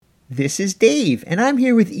This is Dave, and I'm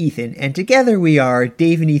here with Ethan, and together we are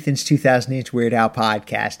Dave and Ethan's 2000-inch Weird Al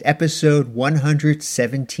podcast, episode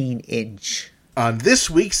 117-inch. On this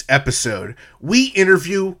week's episode, we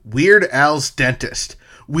interview Weird Al's dentist.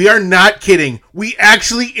 We are not kidding. We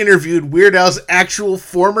actually interviewed Weird Al's actual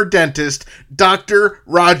former dentist, Dr.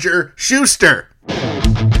 Roger Schuster.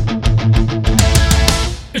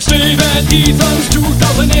 It's Dave and Ethan's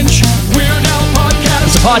 2000-inch Weird Al podcast.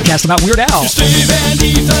 It's a podcast about Weird Al. It's Dave and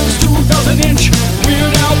Ethan's 2000-inch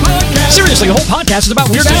Weird Al podcast. Seriously, the whole podcast is about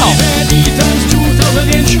Weird It's Al. Dave and Ethan's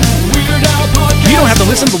 2000-inch Weird Al podcast. You don't have to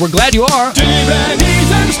listen, but we're glad you are. Dave and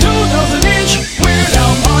Ethan's 2000-inch Weird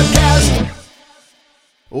Al podcast.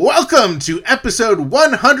 Welcome to episode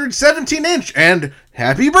 117-inch, and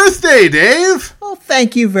happy birthday, Dave! Well,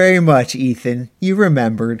 thank you very much, Ethan. You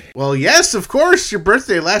remembered. Well, yes, of course, your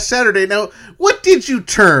birthday last Saturday. Now, what did you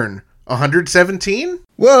turn? 117?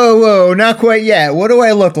 Whoa, not quite yet. What do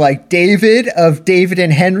I look like, David of David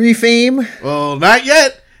and Henry fame? Well, not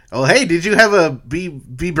yet. Oh, hey, did you have a B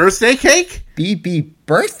birthday cake? BB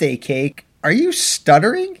birthday cake? Are you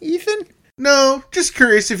stuttering, Ethan? No, just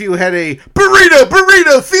curious if you had a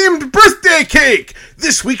burrito-themed birthday cake.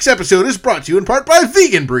 This week's episode is brought to you in part by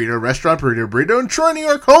Vegan Burrito Restaurant, Burrito in Troy, New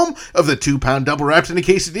York, home of the 2-pound double wrapped in a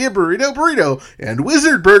quesadilla burrito, and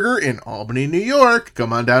Wizard Burger in Albany, New York.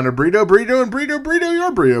 Come on down to Burrito and Burrito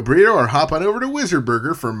your burrito, or hop on over to Wizard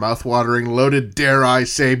Burger for mouth-watering, loaded, dare I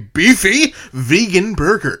say, beefy vegan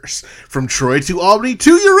burgers. From Troy to Albany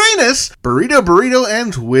to Uranus, Burrito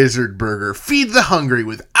and Wizard Burger. Feed the hungry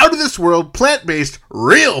with out-of-this-world, plant-based,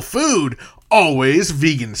 real food, always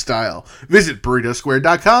vegan style. Visit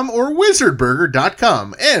burritosquare.com or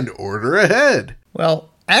wizardburger.com and order ahead.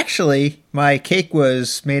 Well, actually, my cake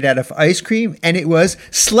was made out of ice cream, and it was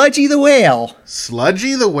Sludgy the Whale.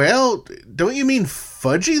 Sludgy the Whale? Don't you mean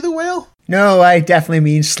Fudgy the Whale? No, I definitely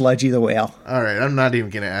mean Sludgy the Whale. All right, I'm not even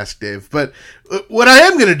going to ask Dave, but what I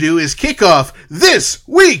am going to do is kick off This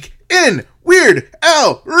Week in Weird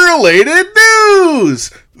Al related news.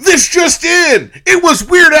 This just in! It was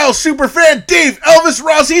Weird Al superfan Dave Elvis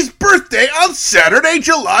Rossi's birthday on Saturday,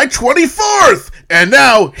 July 24th! And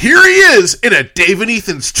now, here he is in a Dave and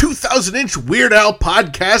Ethan's 2000-inch Weird Al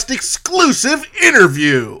podcast exclusive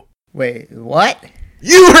interview. Wait, what?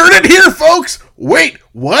 You heard it here, folks! Wait,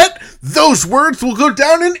 what? Those words will go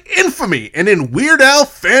down in infamy and in Weird Al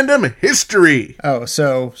fandom history. Oh,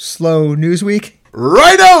 so slow news week?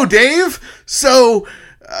 Righto, Dave! So,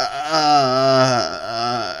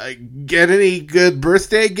 get any good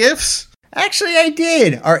birthday gifts? Actually, I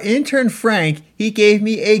did. Our intern Frank, he gave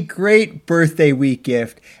me a great birthday week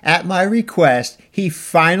gift. At my request, he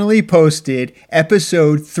finally posted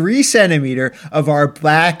episode 3 centimeter of our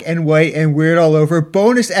Black and White and Weird All Over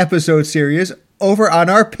bonus episode series over on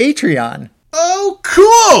our Patreon. Oh,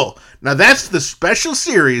 cool! Now that's the special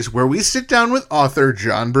series where we sit down with author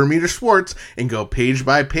John Bermuda Schwartz and go page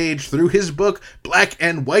by page through his book Black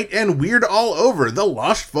and White and Weird All Over, The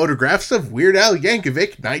Lost Photographs of Weird Al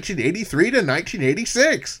Yankovic, 1983 to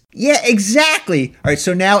 1986. Yeah, exactly. All right,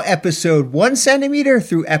 so now episode 1 centimeter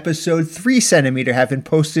through episode 3 centimeter have been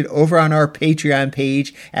posted over on our Patreon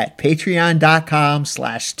page at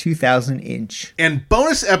patreon.com/2000inch. And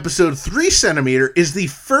bonus episode 3 centimeter is the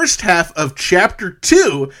first half of chapter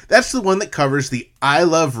 2. That's the one that covers the I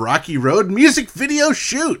Love Rocky Road music video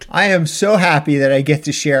shoot. I am so happy that I get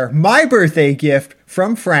to share my birthday gift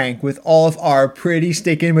from Frank with all of our pretty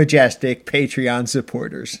stinking majestic Patreon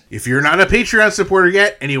supporters. If you're not a Patreon supporter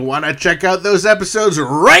yet and you want to check out those episodes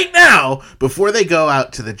right now before they go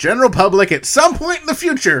out to the general public at some point in the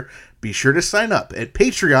future, be sure to sign up at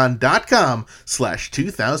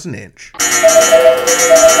patreon.com/2000inch.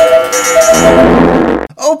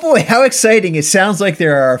 Oh boy, how exciting. It sounds like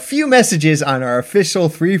there are a few messages on our official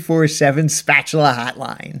 347 Spatula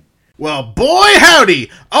hotline. Well, boy howdy!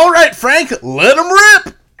 All right, Frank, let 'em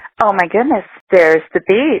rip! Oh my goodness, there's the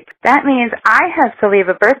beep. That means I have to leave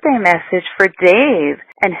a birthday message for Dave.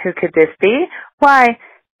 And who could this be? Why,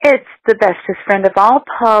 it's the bestest friend of all,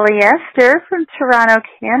 Polyester from Toronto,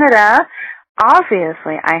 Canada.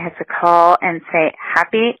 Obviously, I had to call and say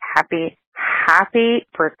happy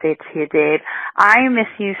birthday to you, Dave. I miss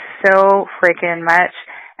you so freaking much.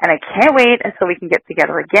 And I can't wait until we can get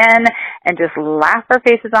together again and just laugh our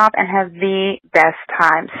faces off and have the best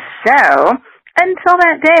time. So, until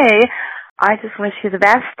that day, I just wish you the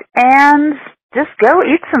best and just go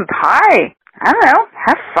eat some pie. I don't know,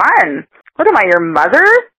 have fun. What am I, your mother?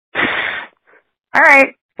 All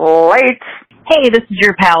right, late. Hey, this is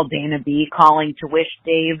your pal Dana B calling to wish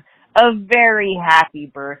Dave a very happy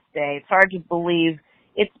birthday. It's hard to believe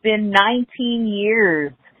it's been 19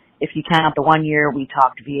 years if you count the 1 year we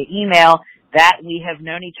talked via email, that we have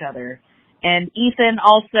known each other. And Ethan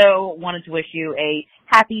also wanted to wish you a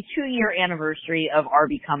happy 2-year anniversary of our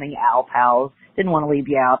becoming Al Pals. Didn't want to leave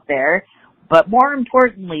you out there. But more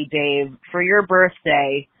importantly, Dave, for your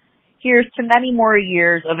birthday, here's to many more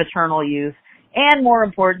years of eternal youth, and more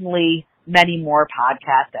importantly, many more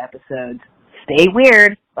podcast episodes. Stay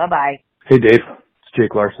weird. Bye-bye. Hey, Dave. It's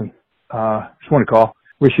Jake Larson. Just want to call.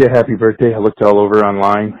 Wish you a happy birthday. I looked all over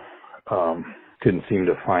online. Couldn't seem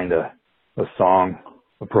to find a song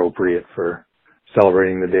appropriate for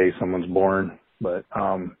celebrating the day someone's born, but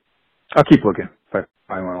I'll keep looking if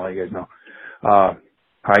I want to let you guys know.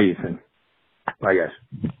 Hi, Ethan. Bye, guys.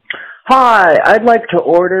 Hi, I'd like to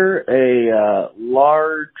order a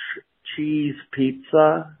large cheese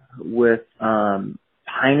pizza with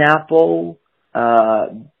pineapple,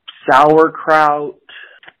 sauerkraut,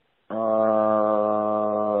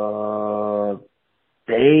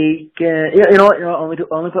 bacon. You know what?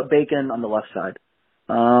 Only put bacon on the left side.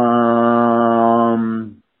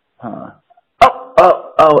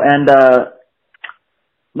 And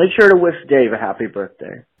make sure to wish Dave a happy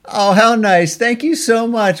birthday. Oh, how nice. Thank you so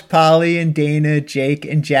much, Polly and Dana, Jake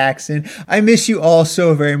and Jackson. I miss you all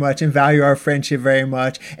so very much and value our friendship very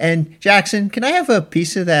much. And Jackson, can I have a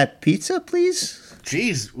piece of that pizza, please?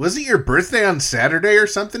 Jeez, was it your birthday on Saturday or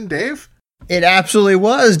something, Dave? It absolutely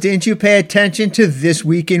was. Didn't you pay attention to this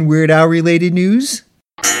week in Weird Al related news?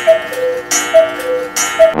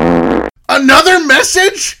 Another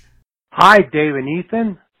message? Hi, Dave and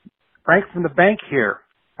Ethan. Frank from the bank here.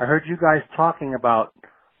 I heard you guys talking about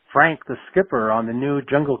Frank the Skipper on the new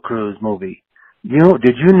Jungle Cruise movie.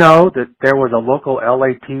 Did you know that there was a local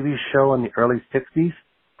LA TV show in the early 60s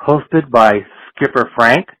hosted by Skipper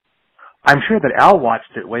Frank? I'm sure that Al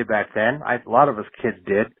watched it way back then. A lot of us kids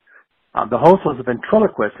did. The host was a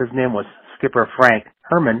ventriloquist. His name was Skipper Frank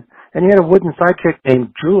Herman, and he had a wooden sidekick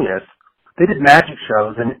named Julius. They did magic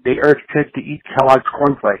shows, and they urged kids to eat Kellogg's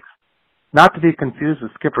cornflakes. Not to be confused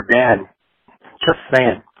with Skipper Dan. Just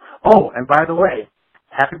saying. Oh, and by the way,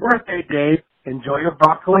 happy birthday, Dave. Enjoy your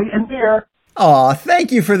broccoli and beer. Aw,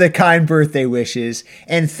 thank you for the kind birthday wishes.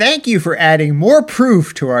 And thank you for adding more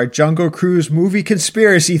proof to our Jungle Cruise movie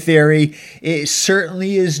conspiracy theory. It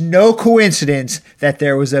certainly is no coincidence that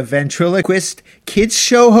there was a ventriloquist kids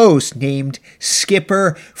show host named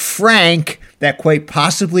Skipper Frank that quite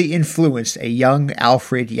possibly influenced a young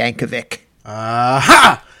Alfred Yankovic.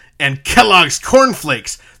 Aha! And Kellogg's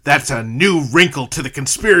cornflakes. That's a new wrinkle to the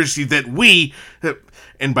conspiracy that we,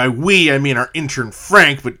 and by we I mean our intern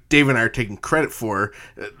Frank, but Dave and I are taking credit for,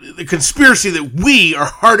 the conspiracy that we are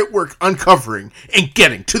hard at work uncovering and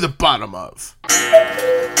getting to the bottom of.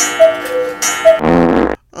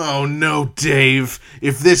 Oh no, Dave.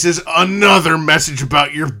 If this is another message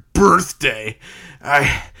about your birthday,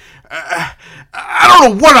 I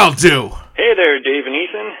don't know what I'll do. Hey there, Dave and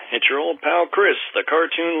Ethan. It's your old pal Chris, the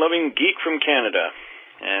cartoon-loving geek from Canada.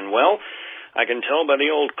 And, well, I can tell by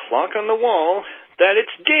the old clock on the wall that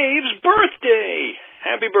it's Dave's birthday.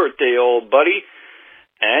 Happy birthday, old buddy.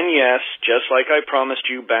 And yes, just like I promised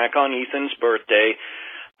you back on Ethan's birthday,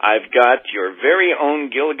 I've got your very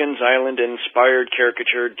own Gilligan's Island-inspired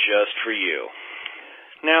caricature just for you.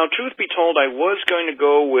 Now, truth be told, I was going to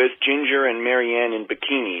go with Ginger and Marianne in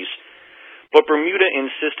bikinis, but Bermuda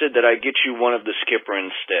insisted that I get you one of the Skipper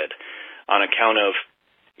instead, on account of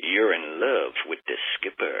you're in love with the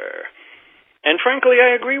Skipper. And frankly,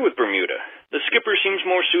 I agree with Bermuda. The Skipper seems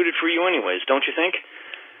more suited for you anyways, don't you think?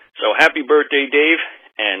 So happy birthday, Dave,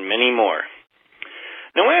 and many more.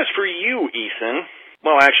 Now as for you, Ethan,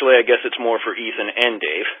 well actually I guess it's more for Ethan and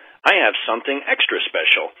Dave, I have something extra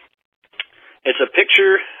special. It's a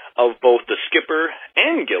picture of both the Skipper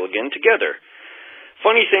and Gilligan together.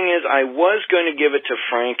 Funny thing is, I was going to give it to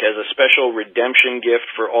Frank as a special redemption gift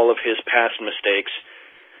for all of his past mistakes,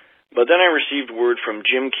 but then I received word from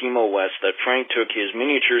Jim Kimo West that Frank took his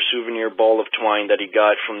miniature souvenir ball of twine that he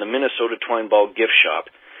got from the Minnesota Twine Ball gift shop.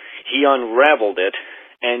 He unraveled it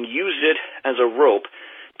and used it as a rope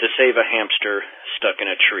to save a hamster stuck in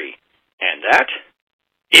a tree. And that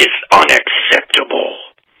is unacceptable.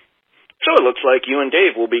 So it looks like you and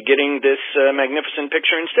Dave will be getting this magnificent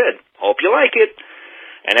picture instead. Hope you like it.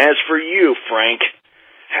 And as for you, Frank,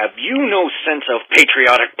 have you no sense of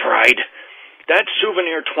patriotic pride? That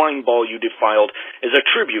souvenir twine ball you defiled is a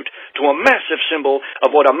tribute to a massive symbol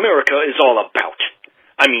of what America is all about.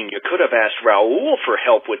 I mean, you could have asked Raoul for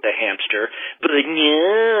help with the hamster, but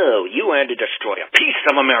no, you had to destroy a piece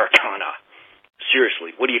of Americana.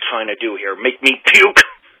 Seriously, what are you trying to do here? Make me puke?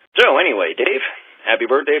 So anyway, Dave, happy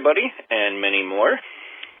birthday, buddy, and many more.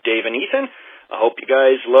 Dave and Ethan, I hope you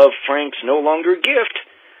guys love Frank's no longer gift.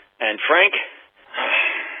 And Frank,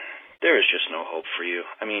 there is just no hope for you.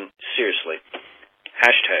 I mean, seriously.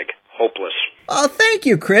 #hopeless. Oh, thank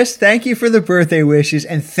you, Chris. Thank you for the birthday wishes,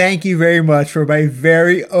 and thank you very much for my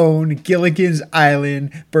very own Gilligan's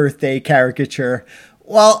Island birthday caricature.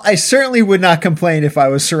 While I certainly would not complain if I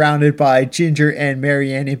was surrounded by Ginger and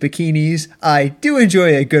Marianne in bikinis, I do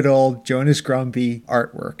enjoy a good old Jonas Grumby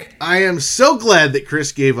artwork. I am so glad that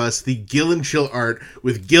Chris gave us the Gill and Chill art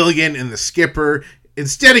with Gilligan and the Skipper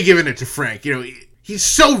instead of giving it to Frank. You know, he's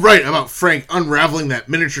so right about Frank unraveling that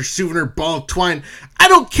miniature souvenir ball of twine. I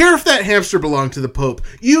don't care if that hamster belonged to the Pope.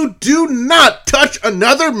 You do not touch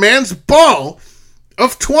another man's ball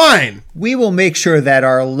of twine. We will make sure that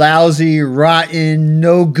our lousy, rotten,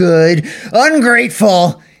 no good,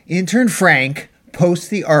 ungrateful intern Frank posts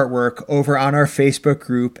the artwork over on our Facebook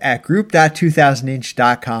group at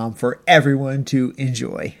group.2000inch.com for everyone to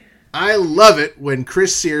enjoy. I love it when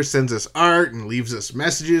Chris Sear sends us art and leaves us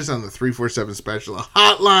messages on the 347 Special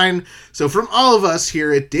hotline. So from all of us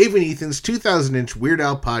here at Dave and Ethan's 2000-inch Weird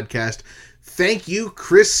Al podcast, thank you,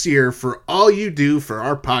 Chris Sear, for all you do for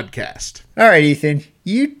our podcast. All right, Ethan,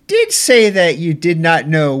 you did say that you did not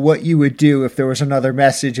know what you would do if there was another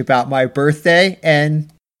message about my birthday,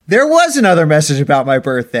 and there was another message about my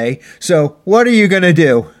birthday. So what are you going to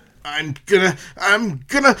do? I'm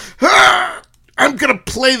gonna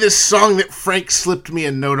play this song that Frank slipped me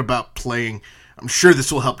a note about playing. I'm sure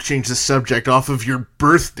this will help change the subject off of your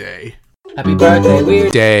birthday. Happy birthday,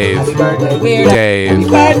 Weird Dave. Happy birthday, Weird Dave. Happy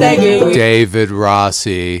birthday, Weird David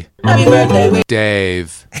Rossi. Happy birthday, Weird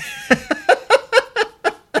Dave.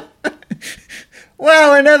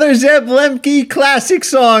 Wow, another Zeb Lemke classic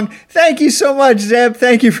song. Thank you so much, Zeb.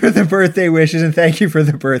 Thank you for the birthday wishes, and thank you for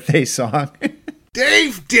the birthday song.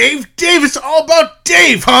 Dave, it's all about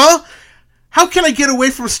Dave, huh? How can I get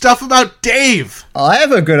away from stuff about Dave? I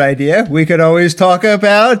have a good idea. We could always talk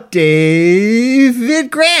about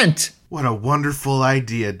David Grant. What a wonderful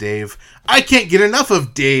idea, Dave. I can't get enough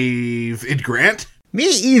of David Grant. Me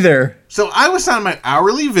either. So I was on my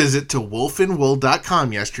hourly visit to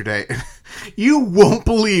wolfandwool.com yesterday. You won't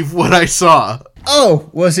believe what I saw. Oh,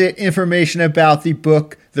 was it information about the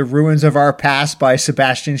book The Ruins of Our Past by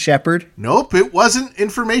Sebastian Shepard? Nope, it wasn't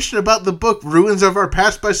information about the book Ruins of Our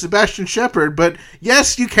Past by Sebastian Shepard, but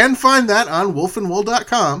yes, you can find that on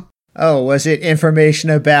wolfandwool.com. Oh, was it information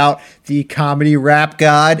about the comedy rap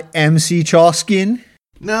god MC Chalkskin?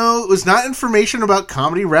 No, it was not information about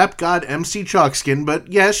comedy rap god MC Chalkskin,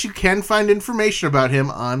 but yes, you can find information about him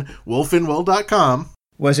on wolfandwool.com.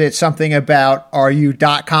 Was it something about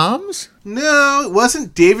RU.coms? No, it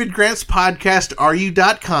wasn't David Grant's podcast,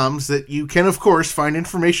 RU.coms, that you can, of course, find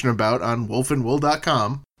information about on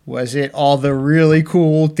wolfandwool.com. Was it all the really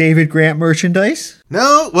cool David Grant merchandise?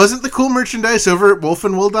 No, it wasn't the cool merchandise over at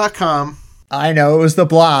wolfandwool.com. I know, it was the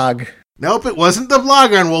blog. Nope, it wasn't the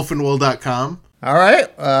blog on wolfandwool.com. All right,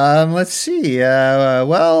 let's see.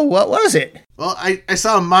 Well, what was it? Well, I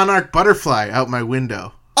saw a monarch butterfly out my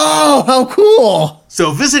window. Oh, how cool!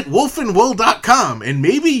 So visit wolfandwool.com, and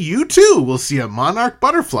maybe you too will see a monarch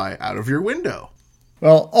butterfly out of your window.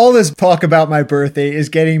 Well, all this talk about my birthday is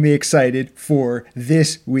getting me excited for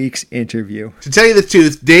this week's interview. To tell you the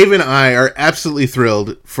truth, Dave and I are absolutely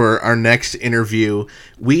thrilled for our next interview.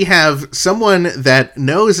 We have someone that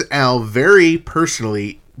knows Al very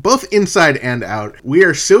personally, both inside and out. We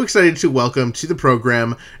are so excited to welcome to the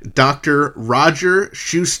program Dr. Roger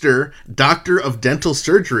Schuster, Doctor of Dental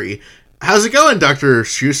Surgery. How's it going, Dr.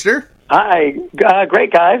 Schuster? Hi.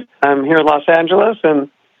 Great, guys. I'm here in Los Angeles, and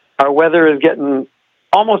our weather is getting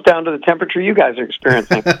almost down to the temperature you guys are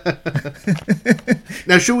experiencing.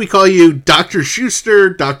 Now, should we call you Dr. Schuster,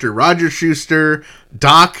 Dr. Roger Schuster,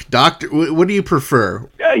 Doctor? What do you prefer?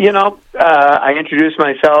 I introduce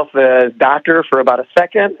myself as doctor for about a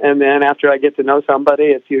second, and then after I get to know somebody,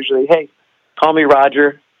 it's usually, hey, call me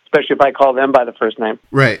Roger, especially if I call them by the first name.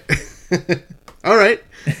 Right. All right.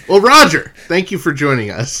 Well, Roger, thank you for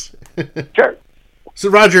joining us. Sure. So,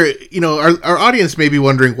 Roger, our audience may be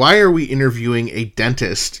wondering, why are we interviewing a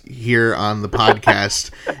dentist here on the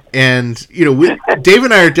podcast? And, Dave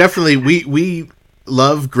and I are definitely, we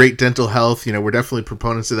love great dental health. We're definitely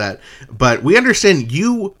proponents of that. But we understand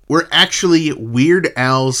you were actually Weird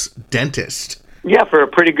Al's dentist. Yeah, for a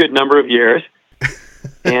pretty good number of years.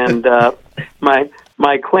 And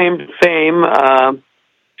my claim to fame,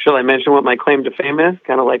 shall I mention what my claim to fame is?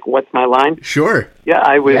 Kind of like, what's my line? Sure. Yeah,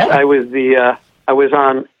 I was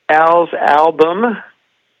on Al's album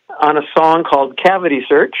on a song called Cavity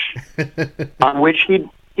Search, on which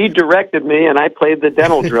he directed me, and I played the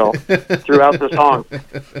dental drill throughout the song.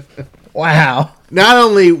 Wow. Not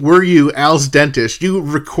only were you Al's dentist, you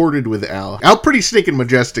recorded with Al. Al pretty sneaky and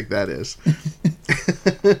majestic, that is.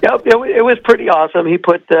 Yep, it was pretty awesome. He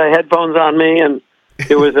put headphones on me, and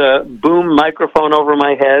there was a boom microphone over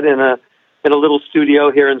my head in a little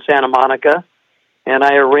studio here in Santa Monica, and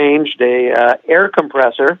I arranged a air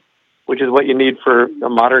compressor, which is what you need for a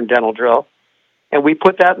modern dental drill, and we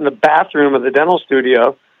put that in the bathroom of the dental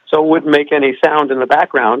studio so it wouldn't make any sound in the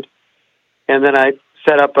background. And then I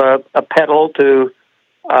set up a pedal to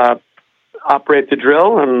operate the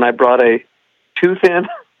drill, and I brought a tooth in,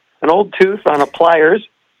 an old tooth on a pliers,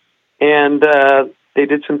 and they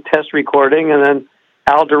did some test recording, and then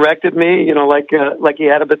Al directed me, like he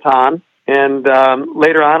had a baton. And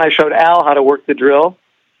later on, I showed Al how to work the drill.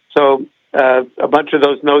 So a bunch of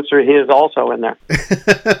those notes are his also in there.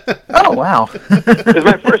 Oh, wow. It was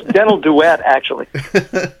my first dental duet, actually.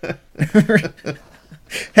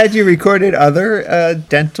 Had you recorded other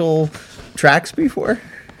dental tracks before?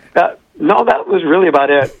 No, that was really about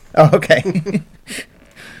it. Oh, okay.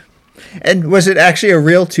 And was it actually a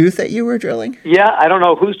real tooth that you were drilling? Yeah, I don't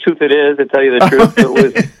know whose tooth it is, to tell you the truth. It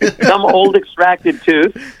was some old extracted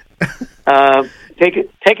tooth,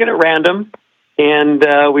 taken at random, and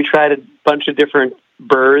we tried a bunch of different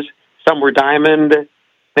burrs. Some were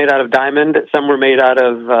made out of diamond. Some were made out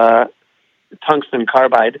of tungsten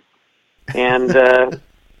carbide. And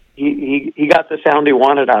he got the sound he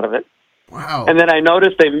wanted out of it. Wow. And then I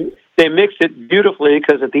noticed they mixed it beautifully,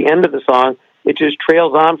 because at the end of the song, it just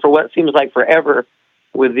trails on for what seems like forever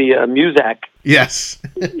with the Muzak Yes.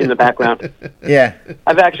 in the background. Yeah.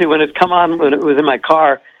 I've actually, when it's come on, when it was in my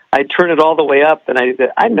car, I turn it all the way up, and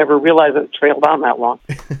I never realized it trailed on that long.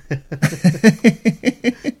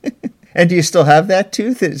 And do you still have that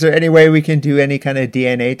tooth? Is there any way we can do any kind of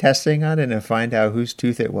DNA testing on it and find out whose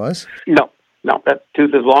tooth it was? No, that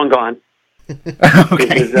tooth is long gone.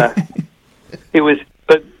 Okay.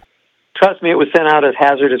 But trust me, it was sent out as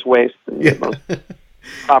hazardous waste in the most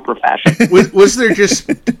proper fashion. Was there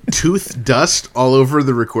just tooth dust all over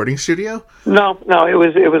the recording studio? No, it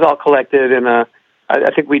was all collected, and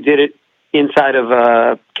I think we did it inside of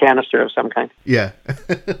a canister of some kind. Yeah.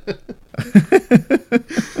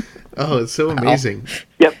 Oh, it's so amazing.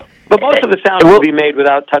 Yep. But most of the sound will be made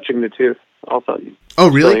without touching the tooth. Also, oh,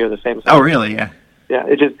 really? Still hear the same sound. Oh, really? Yeah. Yeah.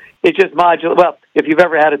 It just modulates. Well, if you've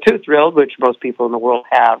ever had a tooth drilled, which most people in the world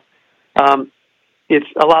have, it's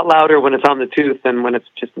a lot louder when it's on the tooth than when it's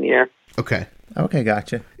just in the air. Okay. Okay,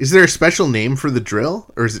 gotcha. Is there a special name for the drill,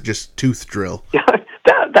 or is it just tooth drill? Yeah,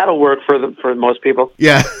 that'll work for most people.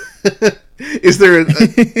 Yeah. Is there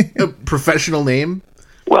a professional name?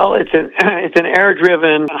 Well, it's an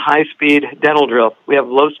air-driven, high-speed dental drill. We have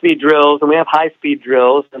low-speed drills and we have high-speed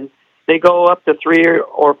drills, and they go up to 300,000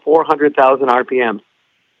 or 400,000 RPM,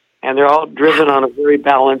 and they're all driven on a very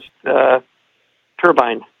balanced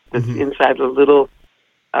turbine that's inside the little,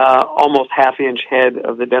 almost half-inch head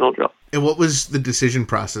of the dental drill. And what was the decision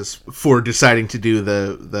process for deciding to do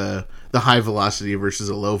the high velocity versus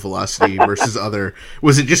a low velocity versus other?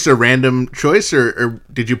 Was it just a random choice, or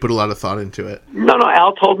did you put a lot of thought into it? No,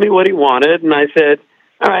 Al told me what he wanted, and I said,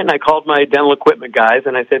 all right, and I called my dental equipment guys,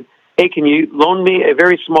 and I said, hey, can you loan me a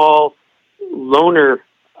very small loaner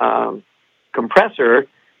compressor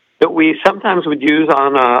that we sometimes would use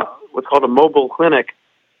on what's called a mobile clinic.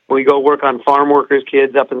 We go work on farm workers'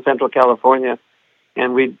 kids up in Central California,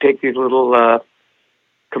 and we'd take these little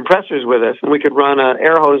compressors with us, and we could run an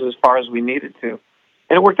air hose as far as we needed to.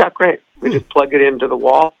 And it worked out great. We just plugged it into the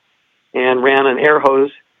wall and ran an air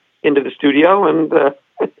hose into the studio, and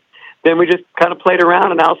then we just kind of played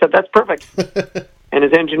around, and Al said, that's perfect. And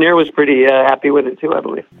his engineer was pretty happy with it, too, I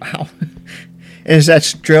believe. Wow. Is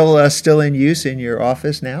that drill still in use in your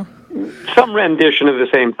office now? Some rendition of the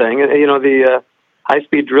same thing. You know, the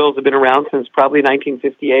high-speed drills have been around since probably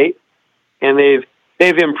 1958, and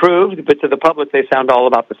they've improved, but to the public they sound all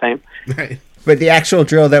about the same. Right. But the actual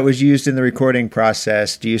drill that was used in the recording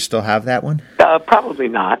process, do you still have that one? Probably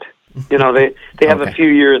not. You know, they have a few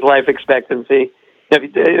years life expectancy.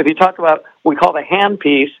 If you talk about what we call the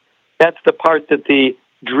handpiece, that's the part that the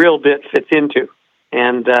drill bit fits into.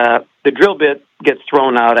 And the drill bit gets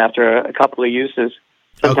thrown out after a couple of uses,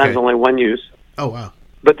 sometimes only one use. Oh, wow.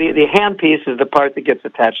 But the handpiece is the part that gets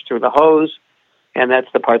attached to the hose, and that's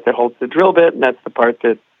the part that holds the drill bit, and that's the part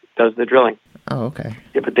that does the drilling. Oh, okay.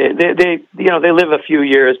 Yeah, but they live a few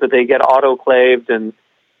years, but they get autoclaved, and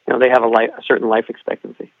they have a certain life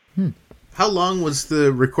expectancy. How long was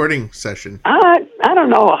the recording session? I don't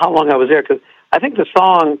know how long I was there, because I think the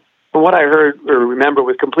song, from what I heard or remember,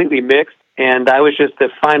 was completely mixed, and I was just the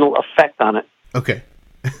final effect on it. Okay.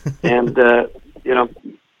 And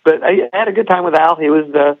but I had a good time with Al. He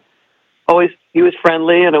was he was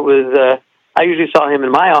friendly, and it was. I usually saw him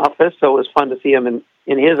in my office, so it was fun to see him in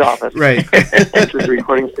his office. Right. Which was the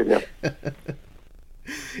recording studio.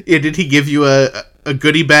 Yeah, did he give you a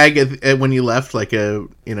goodie bag when you left, like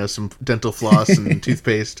some dental floss and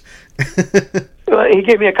toothpaste? Well, he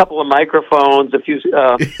gave me a couple of microphones, a few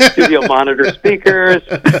studio monitor speakers,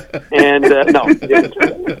 and no. He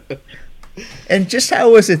didn't. And just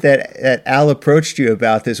how was it that Al approached you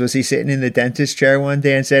about this? Was he sitting in the dentist chair one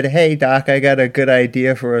day and said, "Hey, Doc, I got a good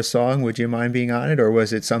idea for a song. Would you mind being on it?" Or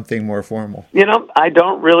was it something more formal? I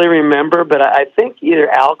don't really remember, but I think either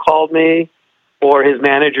Al called me or his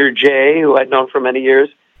manager, Jay, who I'd known for many years.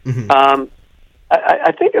 Mm-hmm.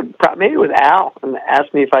 I think maybe it was Al, and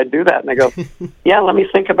asked me if I'd do that. And I go, yeah, let me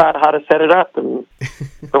think about how to set it up. And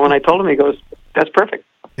so when I told him, he goes, that's perfect.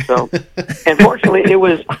 So, and fortunately, it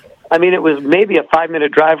was maybe a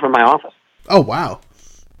 5-minute drive from my office. Oh, wow.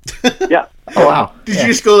 Yeah. Oh, wow. Did you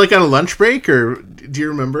just go like on a lunch break, or do you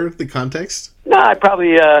remember the context? No, I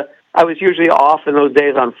probably, I was usually off in those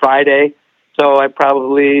days on Friday, so I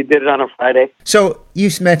probably did it on a Friday. So you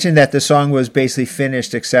mentioned that the song was basically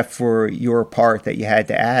finished except for your part that you had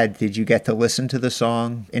to add. Did you get to listen to the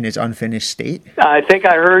song in its unfinished state? I think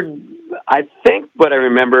what I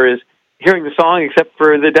remember is hearing the song except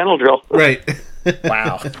for the dental drill. Right.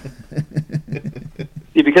 Wow.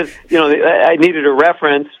 Because, I needed a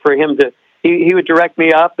reference for him to, he would direct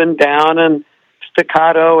me up and down and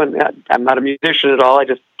staccato, and I'm not a musician at all, I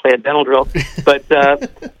just play a dental drill. But, then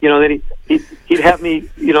he'd have me,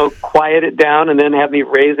 quiet it down and then have me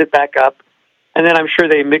raise it back up. And then I'm sure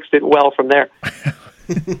they mixed it well from there.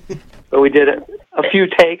 But we did a few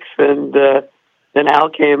takes, and then Al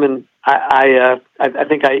came, and I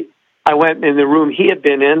think I went in the room he had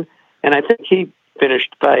been in, and I think he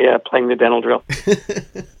finished by playing the dental drill.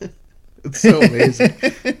 It's so amazing.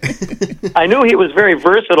 I knew he was very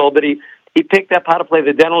versatile, but he picked up how to play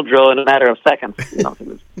the dental drill in a matter of seconds. Oh,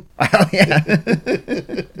 yeah.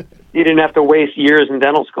 He didn't have to waste years in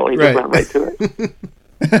dental school. He just went right to it.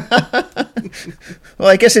 Well,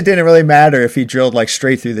 I guess it didn't really matter if he drilled like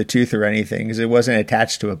straight through the tooth or anything, because it wasn't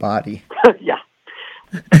attached to a body. Yeah.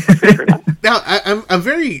 Now, I'm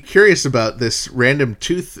very curious about this random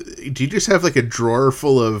tooth. Do you just have like a drawer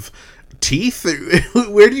full of teeth?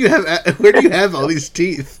 Where do you have all these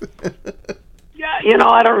teeth? Yeah,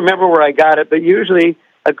 I don't remember where I got it, but usually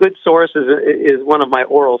a good source is one of my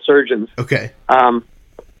oral surgeons. Okay. A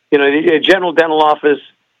general dental office.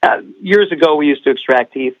 Years ago, we used to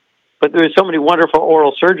extract teeth, but there were so many wonderful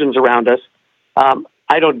oral surgeons around us.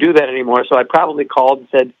 I don't do that anymore, so I probably called and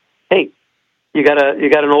said, "Hey, you got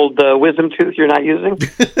an old wisdom tooth you're not using?"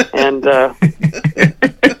 And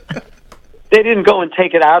they didn't go and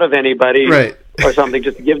take it out of anybody or something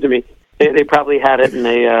just to give to me. They probably had it in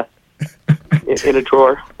a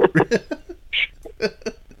drawer.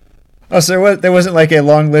 Oh, so there wasn't like a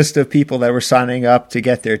long list of people that were signing up to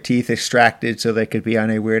get their teeth extracted so they could be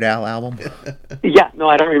on a Weird Al album? Yeah, no,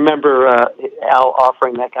 I don't remember Al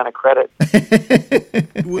offering that kind of credit.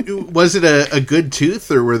 Was it a good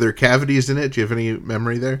tooth, or were there cavities in it? Do you have any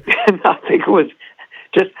memory there? No, I think it was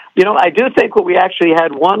just, I do think we actually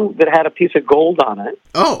had one that had a piece of gold on it.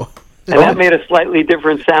 Oh. And that made a slightly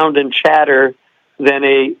different sound and chatter than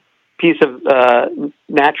a piece of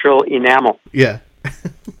natural enamel. Yeah.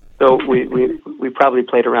 So we probably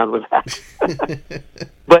played around with that.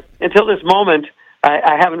 But until this moment,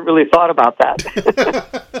 I haven't really thought about that.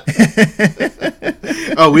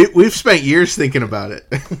 Oh, we've spent years thinking about it.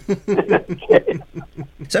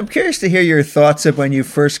 So I'm curious to hear your thoughts of when you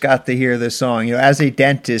first got to hear the song. As a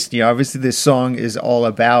dentist, obviously this song is all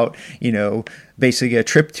about, basically a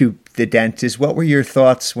trip to the dentist. What were your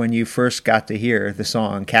thoughts when you first got to hear the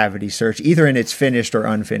song Cavity Search, either in its finished or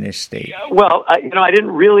unfinished state? Well, I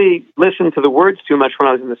didn't really listen to the words too much when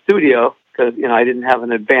I was in the studio because, I didn't have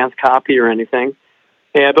an advanced copy or anything.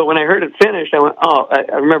 Yeah, but when I heard it finished, I went,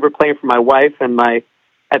 I remember playing for my wife and my,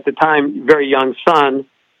 at the time, very young son.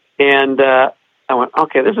 And I went,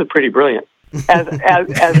 okay, this is pretty brilliant.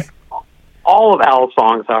 As all of Al's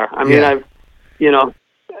songs are. I mean,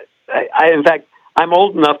 in fact, I'm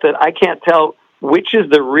old enough that I can't tell which is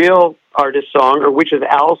the real artist song or which is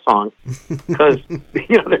Al's song, because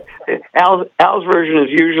Al's version is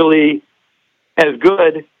usually as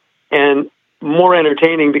good and more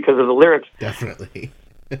entertaining because of the lyrics. Definitely.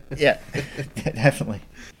 Yeah, definitely.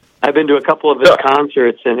 I've been to a couple of his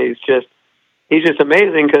concerts, and he's just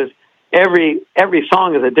amazing because every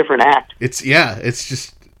song is a different act.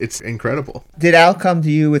 It's incredible. Did Al come to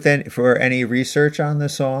you for any research on the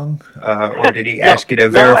song, or did he ask you to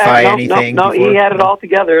verify anything? No, he had it all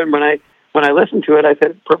together. And when I listened to it, I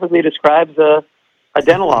said it perfectly describes a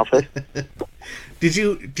dental office. Did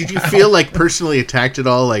you feel like personally attacked at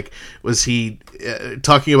all? Like, was he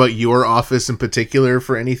talking about your office in particular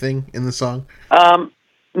for anything in the song?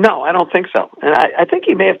 No, I don't think so. And I think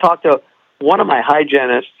he may have talked to one of my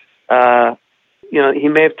hygienists. He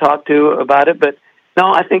may have talked to about it, but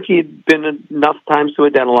no, I think he'd been enough times to a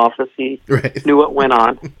dental office. He knew what went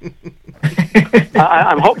on.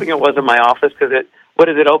 I'm hoping it wasn't my office, because what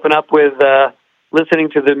does it open up with? Listening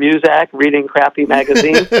to the Muzak, reading crappy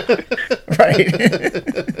magazines. Right.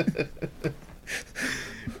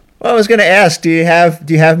 Well, I was going to ask, do you have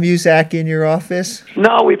Muzak in your office?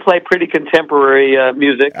 No, we play pretty contemporary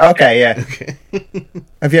music. Okay, yeah. Okay.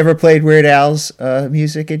 Have you ever played Weird Al's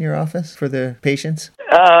music in your office for the patients?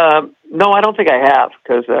 No, I don't think I have,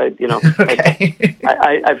 because okay.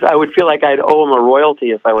 I would feel like I'd owe him a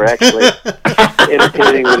royalty if I were actually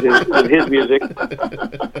entertaining with his music.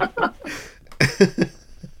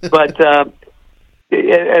 But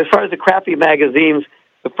as far as the crappy magazines,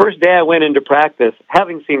 the first day I went into practice,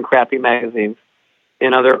 having seen crappy magazines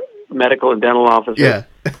in other medical and dental offices,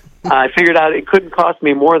 I figured out it couldn't cost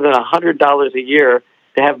me more than $100 a year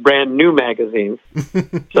to have brand new magazines.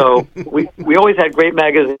 So we always had great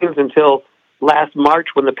magazines until last March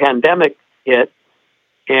when the pandemic hit.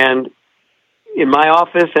 And in my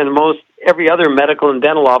office and most every other medical and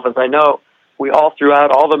dental office I know, we all threw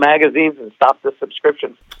out all the magazines and stopped the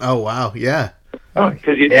subscriptions. Oh, wow. Yeah.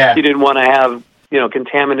 Because you didn't want to have,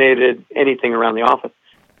 contaminated anything around the office.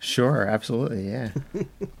 Sure, absolutely, yeah.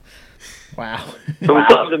 Wow. So we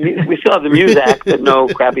still have the Muzak, but no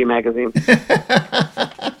crappy magazines.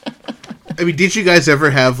 I mean, did you guys ever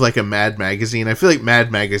have like a Mad Magazine? I feel like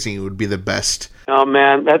Mad Magazine would be the best. Oh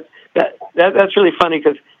man, that's really funny,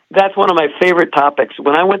 because that's one of my favorite topics.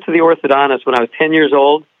 When I went to the orthodontist when I was 10 years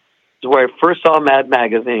old, is where I first saw Mad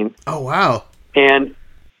Magazine. Oh wow! And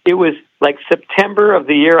it was like September of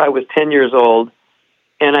the year I was 10 years old.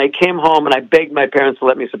 And I came home and I begged my parents to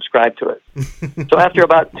let me subscribe to it. So after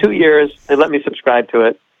about 2 years, they let me subscribe to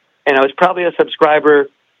it. And I was probably a subscriber,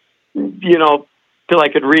 till I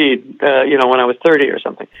could read, when I was 30 or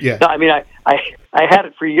something. Yeah. No, I mean, I had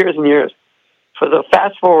it for years and years. For the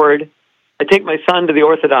fast forward, I take my son to the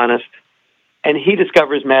orthodontist, and he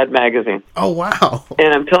discovers Mad Magazine. Oh, wow.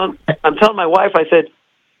 And I'm telling my wife, I said,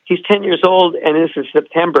 he's 10 years old, and this is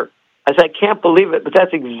September. I said, I can't believe it, but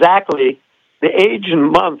that's exactly the age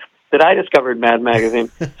and month that I discovered Mad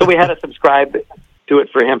Magazine. So we had to subscribe to it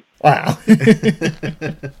for him. Wow.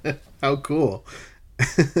 How cool.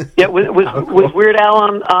 Yeah, was Weird Al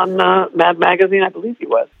on Mad Magazine? I believe he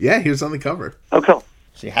was. Yeah, he was on the cover. Oh, cool.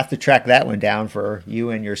 So you have to track that one down for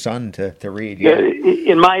you and your son to read. Yeah.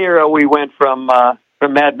 In my era, we went from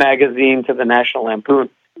Mad Magazine to the National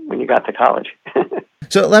Lampoon when you got to college.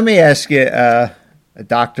 So let me ask you,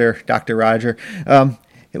 Dr. Roger,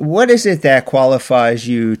 what is it that qualifies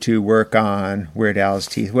you to work on Weird Al's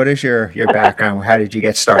teeth? What is your background? How did you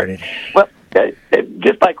get started? Well,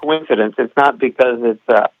 just by coincidence. It's not because it's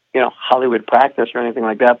Hollywood practice or anything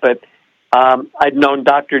like that, but I'd known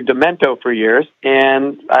Dr. Demento for years,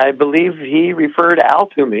 and I believe he referred Al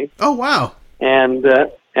to me. Oh, wow. And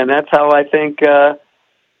that's how I think,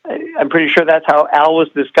 I'm pretty sure that's how Al was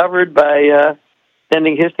discovered, by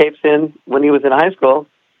sending his tapes in when he was in high school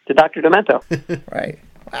to Dr. Demento. Right.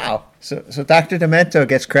 Wow. So Dr. Demento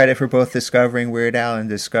gets credit for both discovering Weird Al and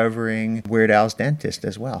discovering Weird Al's dentist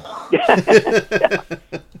as well. Yeah.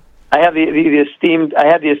 I had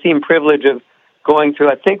the esteemed privilege of going to,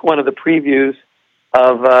 I think, one of the previews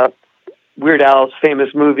of Weird Al's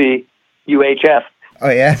famous movie UHF. Oh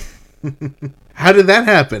yeah. How did that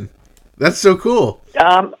happen? That's so cool.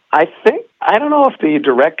 I don't know if the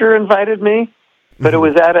director invited me, but it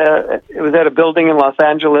was at a building in Los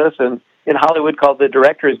Angeles and in Hollywood called the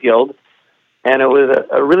Directors Guild, and it was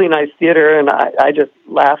a really nice theater, and I just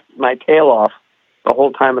laughed my tail off the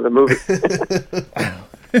whole time of the movie.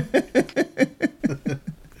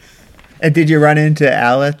 And did you run into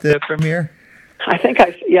Al at the premiere? I think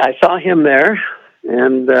I saw him there,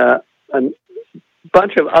 and a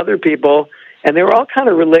bunch of other people, and they were all kind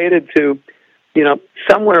of related to,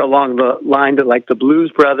 somewhere along the line to like the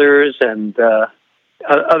Blues Brothers and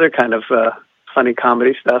other kind of funny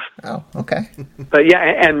comedy stuff. Oh, okay. But yeah,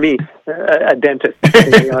 and me, a dentist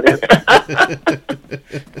in the audience.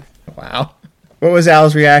 Wow. What was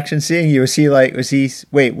Al's reaction seeing you?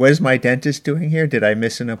 Wait, what is my dentist doing here? Did I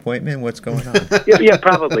miss an appointment? What's going on? Yeah,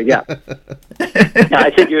 probably, yeah.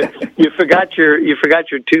 I think you forgot your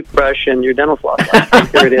toothbrush and your dental floss.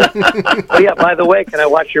 Here it is. Oh yeah, by the way, can I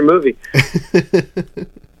watch your movie?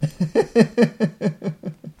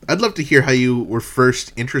 I'd love to hear how you were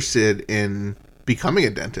first interested in becoming a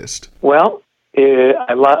dentist. Well,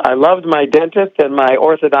 I loved my dentist and my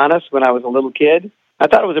orthodontist when I was a little kid. I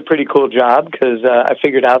thought it was a pretty cool job because I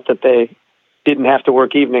figured out that they didn't have to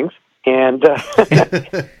work evenings. And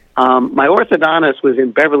my orthodontist was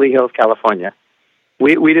in Beverly Hills, California.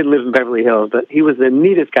 We didn't live in Beverly Hills, but he was the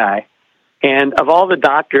neatest guy. And of all the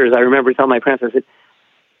doctors, I remember telling my parents, I said,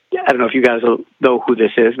 I don't know if you guys will know who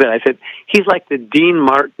this is, but I said, he's like the Dean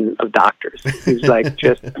Martin of doctors. He's like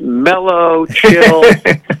just mellow, chill.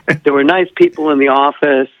 There were nice people in the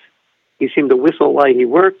office. He seemed to whistle while he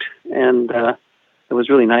worked, and it was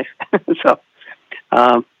really nice. So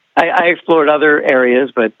I explored other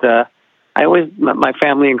areas, but my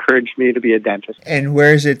family encouraged me to be a dentist. And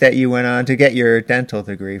where is it that you went on to get your dental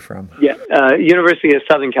degree from? Yeah, University of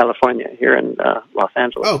Southern California here in Los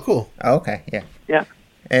Angeles. Oh, cool. Okay, yeah. Yeah.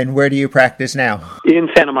 And where do you practice now? In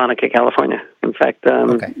Santa Monica, California. In fact,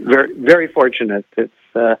 very, very fortunate. It's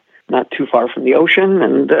not too far from the ocean,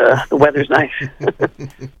 and the weather's nice.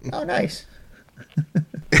 Oh, nice.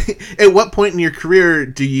 At what point in your career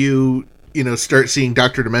do you start seeing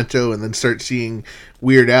Dr. Demento and then start seeing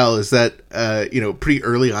Weird Al? Is that, pretty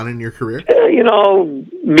early on in your career?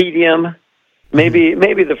 Medium. Maybe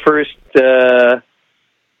the first 30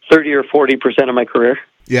 or 40% of my career.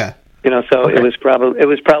 Yeah. So okay. It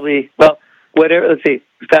was probably, well, whatever, let's see,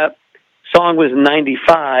 if that song was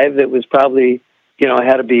 95, it was probably, it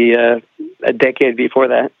had to be a decade before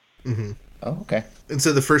that. Mm-hmm. Oh, okay. And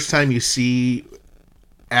so the first time you see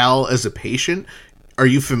Al as a patient, are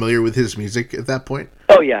you familiar with his music at that point?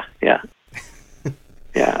 Oh, yeah. Yeah,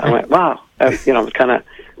 I went, wow. It was kind of,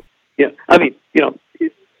 I mean,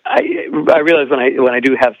 I realize when I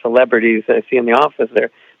do have celebrities that I see in the office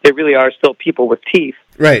they really are still people with teeth.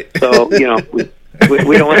 Right. So, we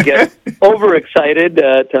don't want to get overexcited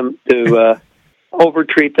to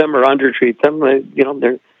overtreat them or undertreat them.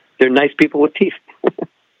 They're nice people with teeth.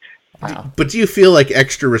 Wow. But do you feel like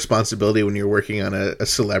extra responsibility when you're working on a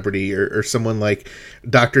celebrity or someone like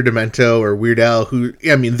Dr. Demento or Weird Al, who,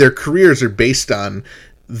 I mean, their careers are based on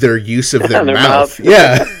their use of their mouth.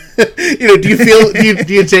 Yeah. Do you feel,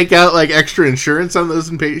 do you take out like extra insurance on those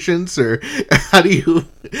patients, or how do you deal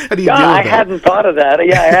with I that? hadn't thought of that.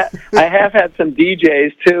 Yeah, I have had some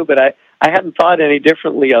DJs too, but I hadn't thought any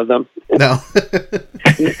differently of them. No.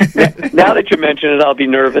 Now that you mention it, I'll be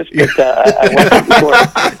nervous, but I wasn't before.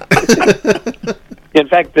 In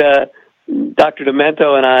fact, Dr.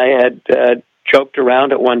 Demento and I had joked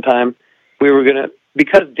around at one time. We were going to,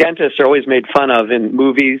 because dentists are always made fun of in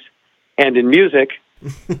movies and in music,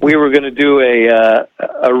 we were going to do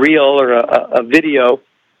a reel or a video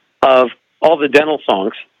of all the dental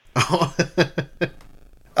songs.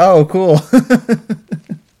 Oh, cool.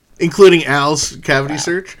 Including Al's Cavity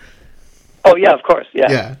Search? Oh, yeah, of course.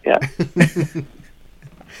 Yeah.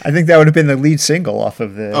 I think that would have been the lead single off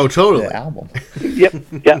of the, totally. the album. Yep.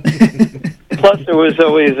 Plus, there was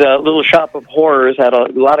always Little Shop of Horrors had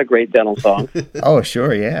a lot of great dental songs. Oh,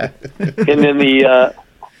 sure, yeah. And then the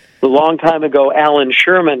long time ago, Alan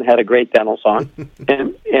Sherman had a great dental song.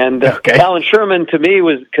 And okay. Alan Sherman, to me,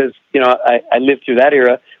 was, because, I lived through that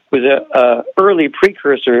era, was a early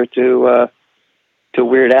precursor to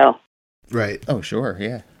Weird Al. Right. Oh, sure,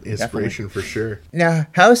 yeah. Inspiration definitely. For sure. Now,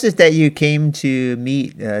 how is it that you came to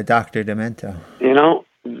meet Dr. Demento?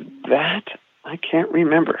 That I can't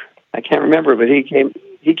remember. But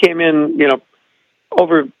he came in,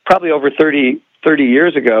 probably over 30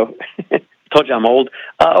 years ago. Told you I'm old.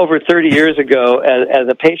 Over 30 years ago as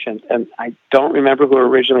a patient, and I don't remember who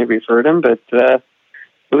originally referred him, but it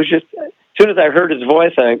was just, as soon as I heard his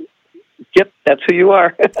voice, yep, that's who you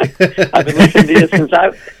are. I've been listening to you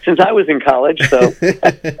since I was in college. So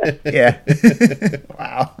yeah.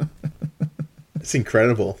 Wow. It's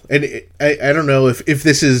incredible. And I don't know if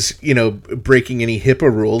this is, breaking any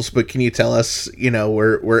HIPAA rules, but can you tell us,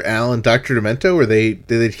 were Al and Dr. Demento, did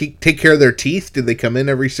they take care of their teeth? Did they come in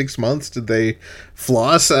every 6 months? Did they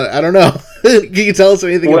floss? I don't know. Can you tell us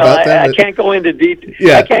anything about that? I can't go into detail.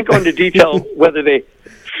 Yeah. I can't go into detail whether they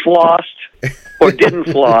flossed or didn't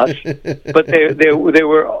floss, but they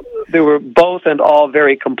were both and all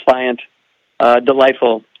very compliant,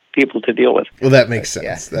 delightful people to deal with. Well, that makes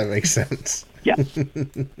sense. Yeah. That makes sense. Yeah.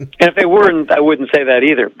 And if they weren't, I wouldn't say that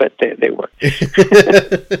either, but they were.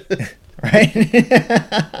 Right?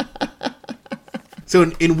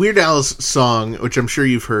 So in Weird Al's song, which I'm sure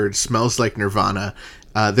you've heard, Smells Like Nirvana,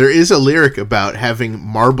 there is a lyric about having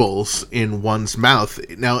marbles in one's mouth.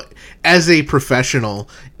 Now, as a professional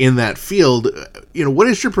in that field, what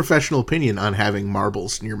is your professional opinion on having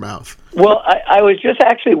marbles in your mouth? Well, I was just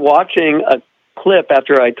actually watching a clip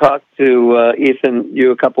after I talked to Ethan,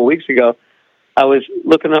 you a couple weeks ago. I was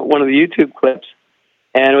looking at one of the YouTube clips,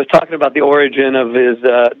 and it was talking about the origin of his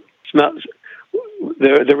smells.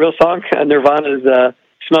 The real song, Nirvana's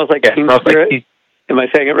 "Smells Like Teen Spirit." Am I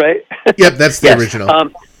saying it right? Yep, that's the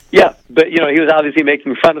original. Yeah, but he was obviously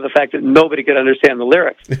making fun of the fact that nobody could understand the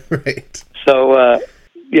lyrics. Right. So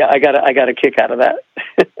I got a kick out of that.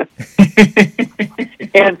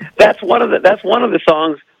 And that's one of the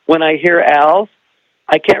songs. When I hear Al's,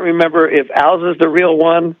 I can't remember if Al's is the real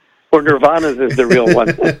one or Nirvana's is the real one.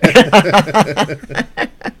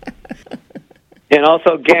 And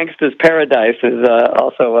also, Gangsta's Paradise is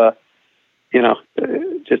also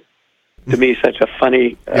just to me such a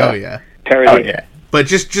funny parody. Oh yeah. But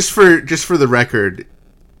just for the record,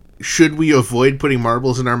 should we avoid putting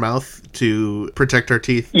marbles in our mouth to protect our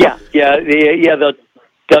teeth? Yeah.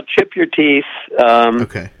 They'll chip your teeth.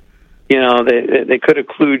 Okay. They could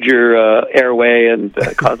occlude your airway and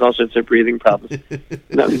cause all sorts of breathing problems.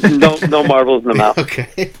 No marbles in the mouth.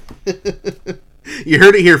 Okay. You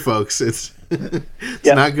heard it here, folks. It's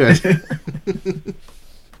not good.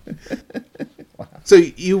 So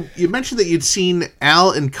you mentioned that you'd seen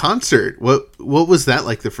Al in concert. What was that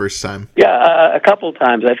like the first time? Yeah, a couple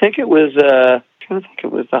times. I think it was I'm trying to think.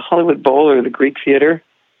 It was the Hollywood Bowl or the Greek Theater.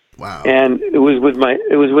 Wow. And it was with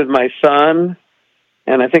my son,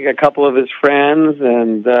 and I think a couple of his friends.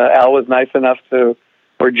 And Al was nice enough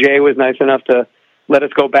Jay was nice enough to let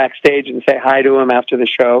us go backstage and say hi to him after the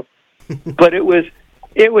show. But it was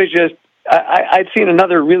just I'd seen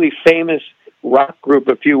another really famous rock group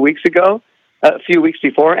a few weeks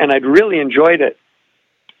before, and I'd really enjoyed it.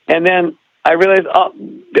 And then I realized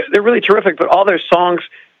they're really terrific, but all their songs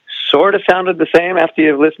sort of sounded the same after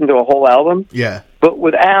you've listened to a whole album. Yeah. But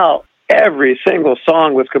with Al, every single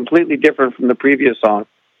song was completely different from the previous song.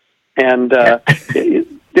 And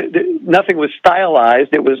nothing was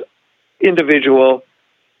stylized. It was individual,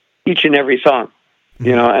 each and every song.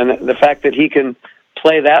 And the fact that he can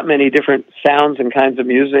play that many different sounds and kinds of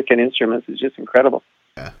music and instruments is just incredible.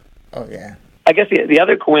 Yeah. Oh, yeah. I guess the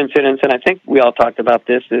other coincidence, and I think we all talked about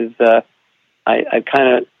this, is I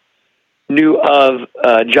kind of knew of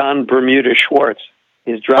John Bermuda Schwartz,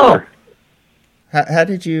 his drummer. Oh. How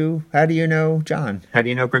do you know John? How do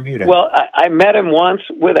you know Bermuda? Well, I met him once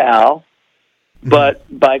with Al, but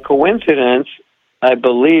by coincidence, I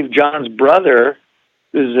believe John's brother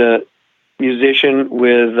is a musician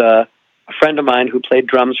with a friend of mine who played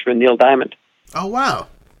drums for Neil Diamond. Oh, wow.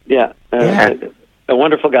 Yeah. A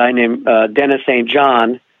wonderful guy named Dennis St.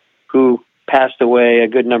 John, who passed away a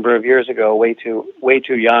good number of years ago, way too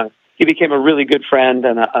young. He became a really good friend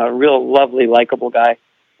and a real lovely, likable guy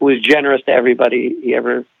who was generous to everybody he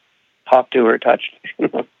ever talked to or touched.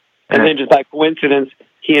 And then just by coincidence,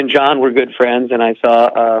 he and John were good friends, and I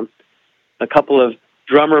saw a couple of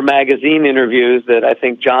Drummer magazine interviews that I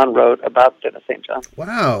think John wrote about Dennis St. John.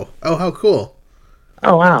 Wow. Oh, how cool.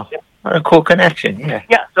 Oh, wow. Yeah. What a cool connection, yeah.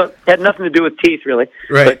 Yeah, so it had nothing to do with teeth, really.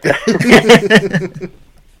 Right.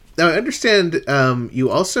 Now, I understand you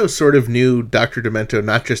also sort of knew Dr. Demento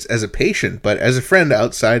not just as a patient, but as a friend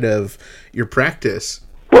outside of your practice.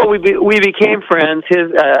 Well, we became friends.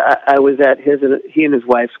 I was at he and his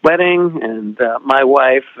wife's wedding, and my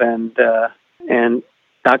wife and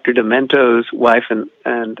Dr. Demento's wife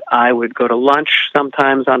and I would go to lunch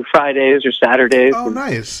sometimes on Fridays or Saturdays. Oh,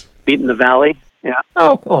 nice. Meet in the valley. Yeah.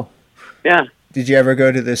 Oh, cool. Yeah. Did you ever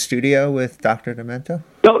go to the studio with Dr. Demento?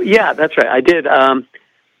 Oh, yeah, that's right. I did. I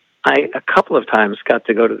a couple of times got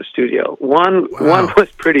to go to the studio. One was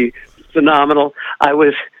pretty phenomenal. I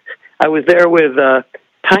was there with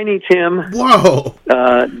Tiny Tim. Whoa.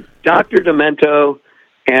 Dr. Demento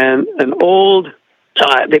and an old.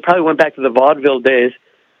 They probably went back to the vaudeville days.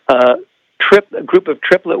 A group of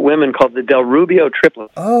triplet women called the Del Rubio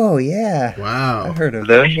Triplets. Oh yeah! Wow, I've heard of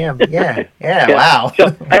those. Yeah. Wow.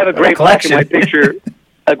 So I have a great black and white picture.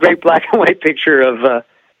 A great black and white picture of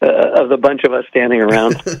the bunch of us standing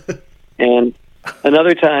around. And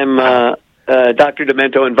another time, Dr.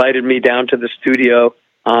 Demento invited me down to the studio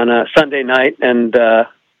on a Sunday night, and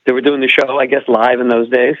they were doing the show, I guess, live in those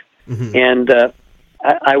days. Mm-hmm. And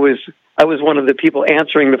I was one of the people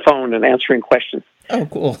answering the phone and answering questions. Oh,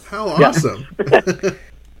 cool. How awesome.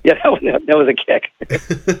 Yeah, that was a kick.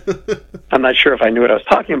 I'm not sure if I knew what I was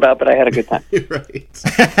talking about, but I had a good time. Right.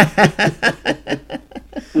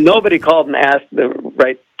 Nobody called and asked the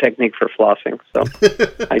right technique for flossing, so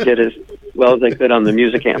I did as well as I could on the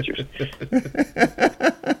music answers.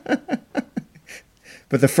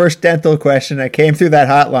 But the first dental question that came through that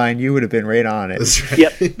hotline, you would have been right on it. That's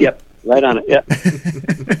right. Yep, right on it, yep.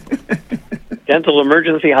 Dental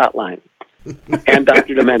emergency hotline. And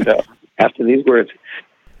Dr. Demento, after these words.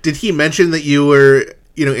 Did he mention that you were,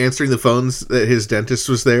 answering the phones, that his dentist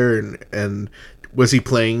was there, and Was he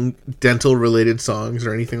playing dental-related songs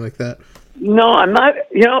or anything like that? No, I'm not.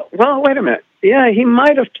 Well, wait a minute. Yeah, he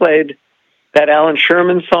might have played that Alan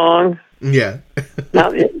Sherman song. Yeah.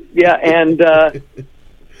 Yeah, and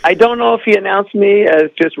I don't know if he announced me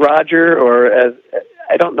as just Roger or as,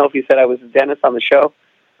 I don't know if he said I was Dennis on the show,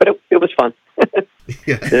 but it was fun.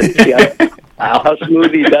 Yeah. How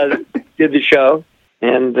smooth he did the show,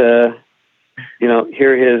 and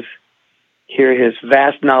hear his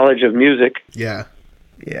vast knowledge of music. Yeah.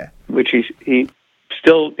 Yeah. Which he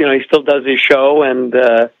still does his show, and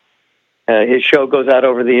his show goes out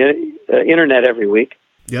over the internet every week.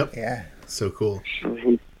 Yep. Yeah. So cool.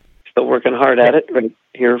 He's still working hard at it, right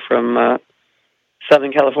here from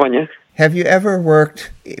Southern California. Have you ever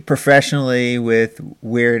worked professionally with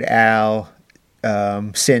Weird Al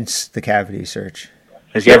since the Cavity Search?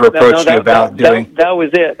 Has he ever approached you about doing? That was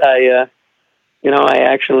it. I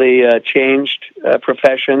actually changed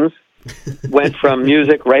professions, went from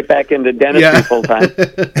music right back into dentistry full time.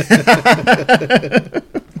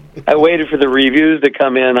 I waited for the reviews to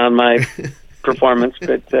come in on my performance,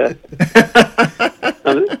 but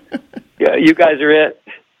yeah, you guys are it.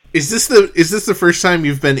 Is this the first time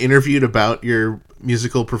you've been interviewed about your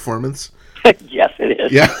musical performance? Yes, it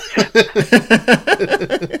is. Yeah.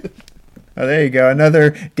 Oh, there you go.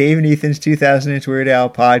 Another Dave and Ethan's 2000-inch Weird Al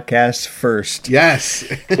podcast first. Yes.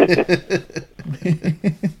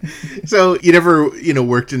 So you never,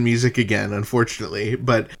 worked in music again, unfortunately.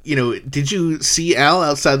 But, did you see Al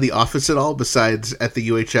outside the office at all besides at the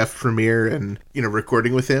UHF premiere and,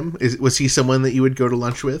 recording with him? Was he someone that you would go to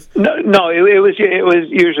lunch with? No, it was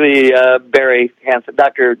usually Barry Hansen,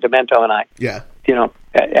 Dr. Demento and I. Yeah. Al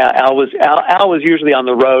was usually on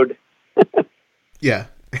the road. Yeah.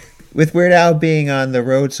 With Weird Al being on the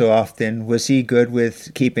road so often, was he good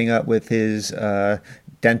with keeping up with his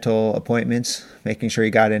dental appointments, making sure he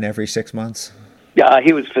got in every 6 months? Yeah,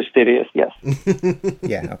 he was fastidious, yes.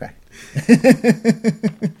 Yeah, okay.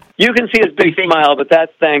 You can see his big smile, but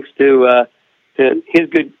that's thanks to his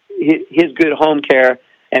good home care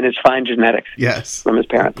and his fine genetics. Yes. From his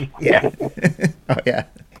parents. Yeah. Oh, yeah.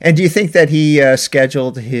 And do you think that he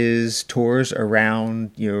scheduled his tours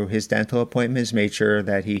around, his dental appointments, made sure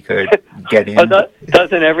that he could get in?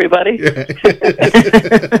 Doesn't everybody?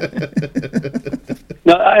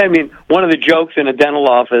 No, I mean, one of the jokes in a dental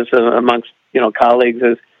office amongst, colleagues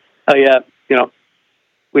is, oh yeah,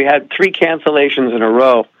 we had 3 cancellations in a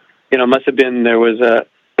row. Must have been there was a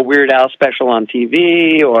Weird Al special on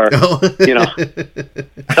TV, or somebody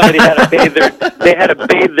had to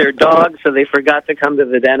bathe their dog, so they forgot to come to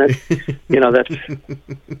the dentist. That's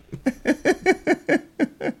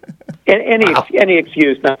any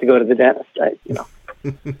excuse not to go to the dentist.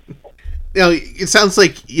 It sounds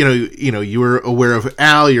like you were aware of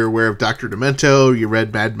Al, you're aware of Dr. Demento, you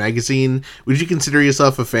read Mad Magazine. Would you consider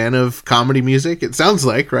yourself a fan of comedy music? It sounds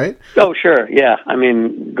like, right? Oh, sure, yeah. I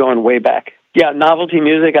mean, going way back. Yeah, novelty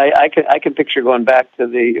music. I can picture going back to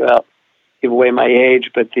give away my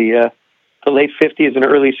age, but the late 50s and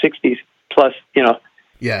early 60s. Plus,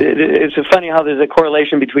 Yeah. It's funny how there's a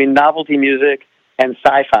correlation between novelty music and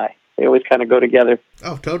sci-fi. They always kind of go together.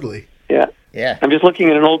 Oh, totally. Yeah. Yeah. I'm just looking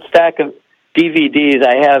at an old stack of DVDs.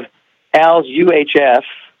 I have Al's UHF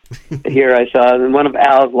here. I saw, and one of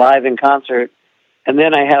Al's live in concert, and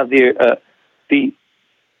then I have the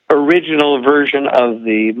original version of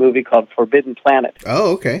the movie called Forbidden Planet.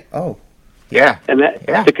 Oh, okay. Oh, yeah. And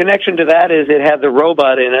the connection to that is it had the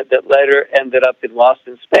robot in it that later ended up in Lost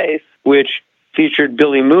in Space, which featured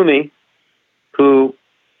Billy Mooney, who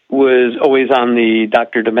was always on the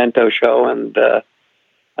Dr. Demento show and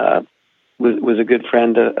was a good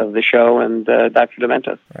friend of the show and Dr.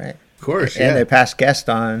 Demento. right. Of course, And a past guest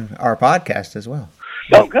on our podcast as well.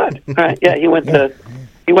 Oh, good. All right. Yeah, he went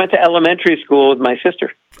to elementary school with my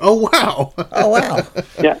sister. Oh, wow. Oh, wow.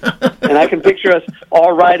 Yeah, and I can picture us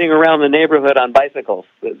all riding around the neighborhood on bicycles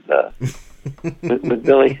with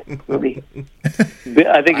Billy Mooney.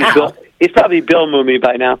 I think he's probably Bill Mooney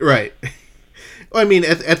by now. Right. Well, I mean,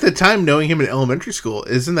 at the time, knowing him in elementary school,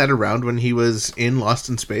 isn't that around when he was in Lost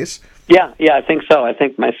in Space? Yeah, I think so. I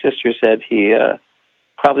think my sister said he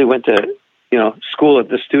probably went to school at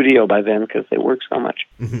the studio by then because they worked so much.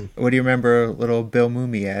 Mm-hmm. What do you remember little Bill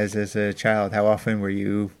Mooney as a child? How often were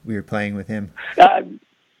you playing with him? I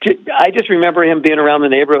just remember him being around the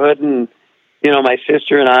neighborhood, and my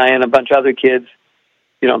sister and I and a bunch of other kids.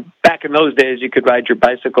 Back in those days, you could ride your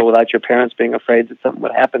bicycle without your parents being afraid that something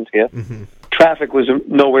would happen to you. Mm-hmm. Traffic was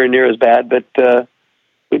nowhere near as bad, but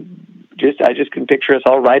I just can picture us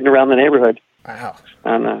all riding around the neighborhood. Wow.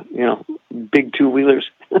 On big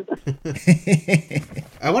 2-wheelers.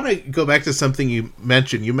 I want to go back to something you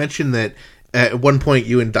mentioned. You mentioned that at one point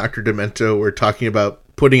you and Dr. Demento were talking about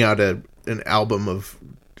putting out an album of,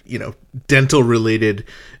 dental related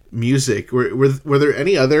music. Were there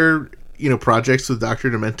any other, projects with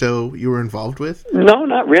Dr. Demento you were involved with? No,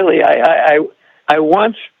 not really. I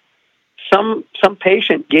once, some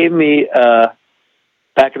patient gave me,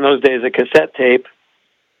 back in those days, a cassette tape,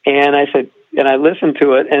 and I listened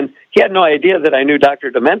to it, and he had no idea that I knew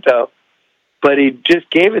Dr. Demento, but he just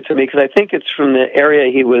gave it to me because I think it's from the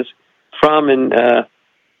area he was from in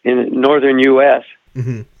northern U.S.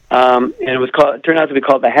 Mm-hmm. And it turned out to be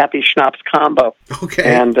called the Happy Schnapps Combo. Okay.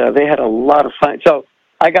 And they had a lot of fun. So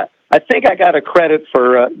I think I got a credit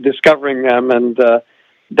for discovering them, and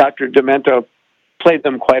Dr. Demento played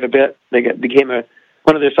them quite a bit.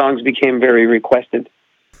 One of their songs became very requested.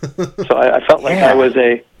 So I felt like I was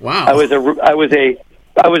a wow. I was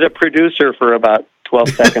a producer for about 12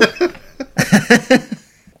 seconds.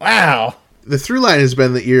 Wow. The through line has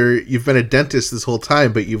been that you've been a dentist this whole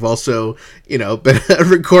time, but you've also, been a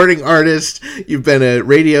recording artist, you've been a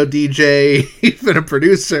radio DJ, you've been a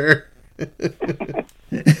producer. I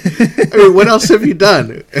mean, what else have you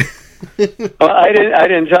done? Well, I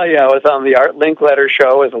didn't tell you I was on the Art Linkletter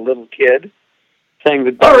show as a little kid, saying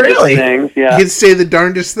the darndest things. Yeah, You could say the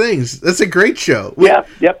darndest things. That's a great show. Yeah,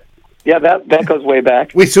 yep. Yeah, that goes way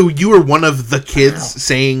back. Wait, so you were one of the kids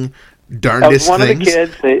saying darndest things? I was one of the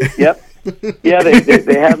kids. Yep. Yeah,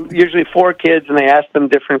 they have usually 4 kids, and they ask them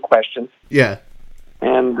different questions. Yeah.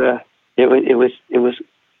 And it was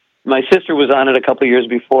my sister was on it a couple of years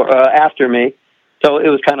after me, so it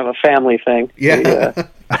was kind of a family thing. Yeah.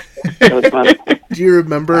 It was fun. Do you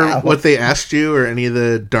remember what they asked you or any of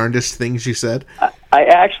the darndest things you said? I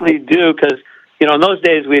actually do, because in those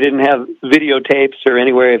days we didn't have videotapes or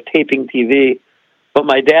any way of taping TV, but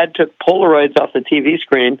my dad took Polaroids off the TV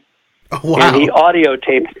screen. Oh, wow. And he audio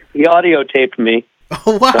taped me.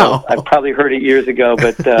 Oh, wow. So I probably heard it years ago,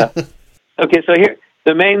 but okay. So here,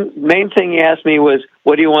 the main thing he asked me was,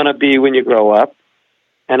 "What do you want to be when you grow up?"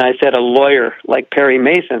 And I said, "A lawyer like Perry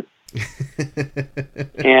Mason."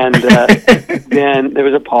 And then there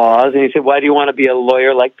was a pause, and he said, "Why do you want to be a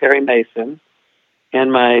lawyer like Perry Mason?"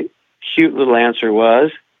 And my cute little answer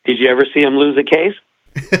was, "Did you ever see him lose a case?"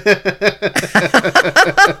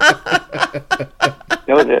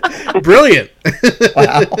 That was it. Brilliant.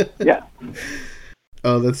 Wow. Yeah.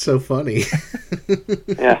 Oh, that's so funny.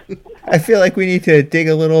 Yeah. I feel like we need to dig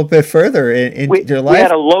a little bit further in your life. We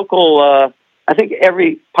had a local, I think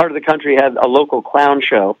every part of the country had a local clown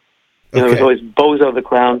show. There was always Bozo the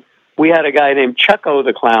Clown. We had a guy named Chucko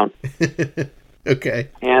the Clown. Okay.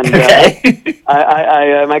 And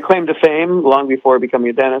my claim to fame, long before becoming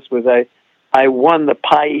a dentist, was I won the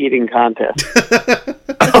pie eating contest.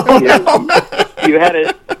 You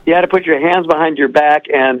had to put your hands behind your back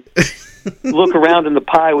and look around in the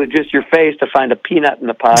pie with just your face to find a peanut in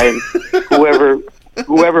the pie, and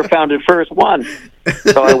whoever found it first won.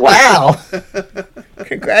 So I won. Wow!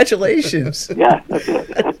 Congratulations. Yeah. That's it.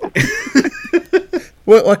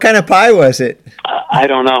 What kind of pie was it? I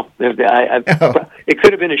don't know. It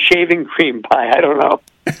could have been a shaving cream pie. I don't know.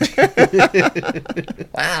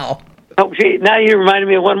 Wow. Oh, gee, now you reminded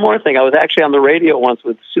me of one more thing. I was actually on the radio once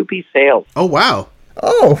with Soupy Sales. Oh, wow.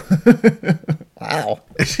 Oh. Wow.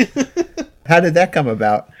 How did that come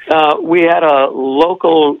about? We had a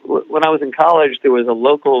local, when I was in college, there was a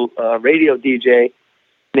local radio DJ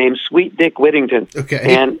named Sweet Dick Whittington.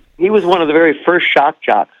 Okay. And he was one of the very first shock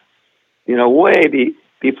jocks, way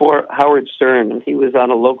before Howard Stern. And he was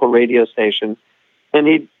on a local radio station. And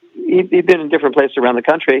he'd been in different places around the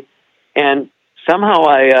country. And somehow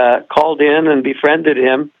I called in and befriended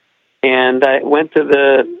him, and I went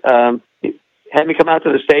to had me come out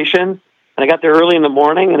to the station, and I got there early in the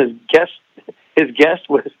morning, and his guest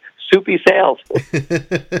was Soupy Sales.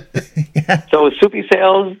 Yeah. So it was Soupy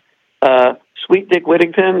Sales, Sweet Dick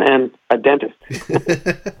Whittington, and a dentist.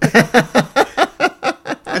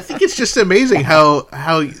 I think it's just amazing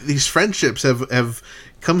how these friendships have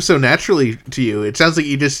come so naturally to you. It sounds like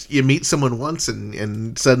you meet someone once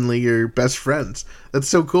and suddenly you're best friends. That's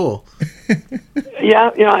so cool.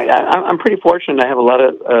 Yeah, I'm pretty fortunate. I have a lot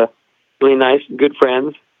of really nice, good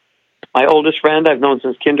friends. My oldest friend I've known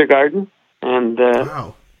since kindergarten, and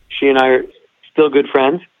wow. She and I are still good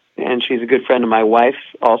friends, and she's a good friend of my wife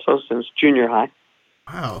also since junior high.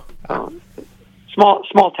 Wow.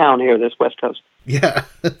 Small town here, this West Coast. Yeah.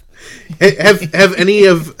 Have any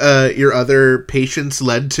of your other patients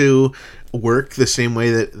led to work the same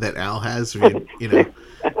way that Al has? I mean,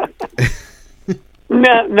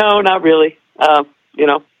 No, not really.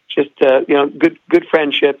 Just good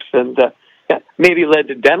friendships, and maybe led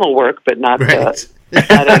to dental work, but not right.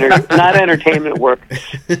 not entertainment work.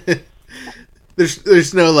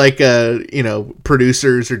 There's no like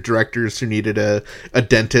producers or directors who needed a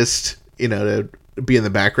dentist, to be in the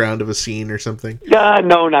background of a scene or something.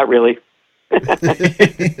 No, not really.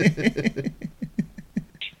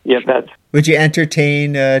 Yeah, that's. Would you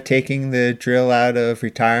entertain taking the drill out of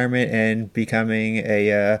retirement and becoming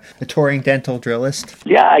a touring dental drillist?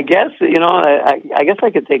 Yeah, I guess I guess I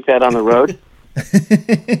could take that on the road.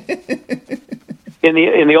 In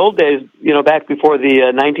the old days, back before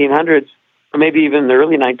the 1900s, or maybe even the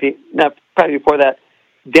early probably before that,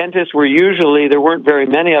 dentists were usually, there weren't very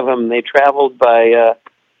many of them. They traveled by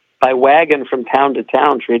wagon from town to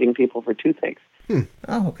town, treating people for toothaches.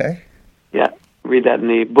 Oh, okay. Yeah, read that in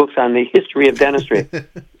the books on the history of dentistry,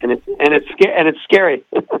 and it's scary.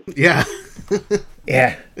 Yeah.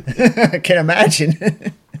 Yeah, I can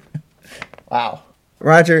imagine. Wow.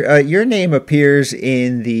 Roger, your name appears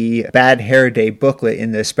in the Bad Hair Day booklet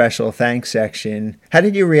in the special thanks section. How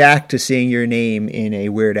did you react to seeing your name in a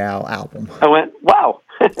Weird Al album? I went, wow.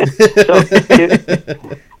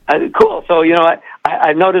 Cool. So,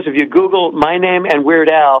 I noticed if you Google my name and Weird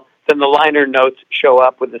Al, then the liner notes show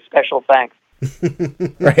up with the special thanks.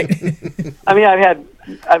 Right. I mean,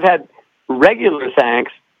 I've had regular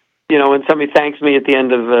thanks, when somebody thanks me at the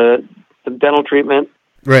end of the dental treatment.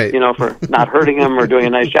 Right. For not hurting them or doing a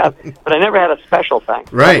nice job. But I never had a special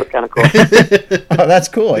thanks. Right. That was kind of cool. Oh, that's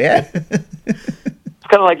cool, yeah. It's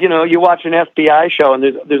kind of like, you watch an FBI show and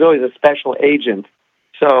there's always a special agent.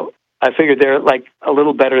 So I figured they're like a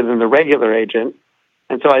little better than the regular agent.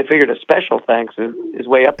 And so I figured a special thanks is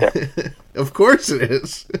way up there. Of course it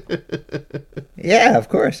is. Yeah, of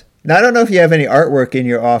course. Now, I don't know if you have any artwork in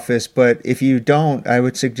your office, but if you don't, I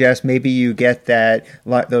would suggest maybe you get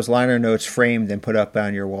those liner notes framed and put up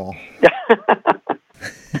on your wall.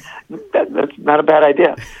 That's not a bad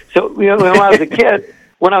idea. So, when I was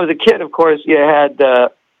a kid, of course, you had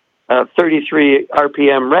 33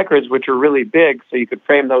 RPM records, which are really big, so you could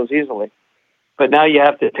frame those easily. But now you'd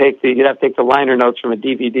have to take the liner notes from a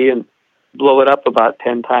DVD and blow it up about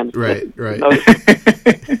 10 times. Right.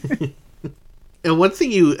 And one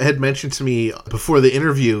thing you had mentioned to me before the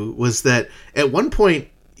interview was that at one point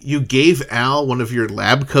you gave Al one of your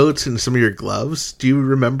lab coats and some of your gloves. Do you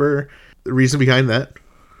remember the reason behind that?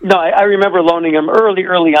 No, I remember loaning him early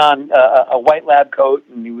on a white lab coat,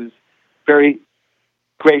 and he was very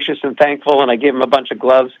gracious and thankful, and I gave him a bunch of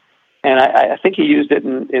gloves. And I think he used it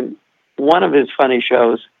in one of his funny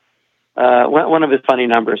shows, one of his funny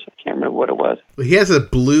numbers. I can't remember what it was. Well, he has a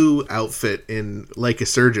blue outfit in Like a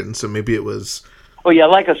Surgeon, so maybe it was... Oh, yeah,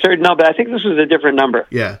 Like a Surgeon. No, but I think this was a different number.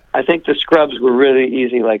 Yeah. I think the scrubs were really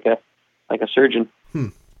easy, like a surgeon.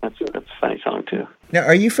 That's a funny song, too. Now,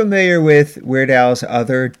 are you familiar with Weird Al's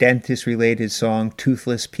other dentist-related song,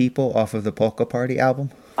 Toothless People, off of the Polka Party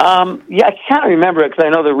album? Yeah, I can't remember it, because I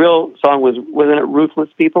know the real song wasn't it Ruthless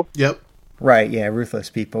People? Yep. Right, yeah,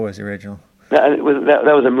 Ruthless People was the original. That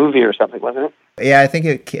was a movie or something, wasn't it? Yeah, I think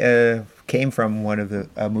it came from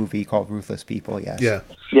a movie called Ruthless People, yes. Yeah.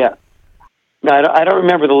 Yeah. No, I don't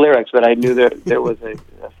remember the lyrics, but I knew there was a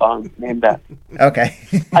song named that. Okay.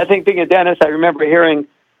 I think being a dentist, I remember hearing,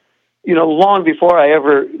 long before I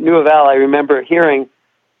ever knew of Al, I remember hearing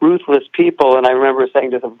Ruthless People, and I remember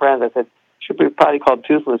saying to some friends, I said, should be probably called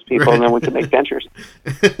Toothless People, right. And then we could make dentures.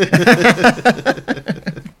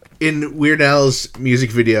 In Weird Al's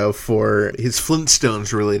music video for his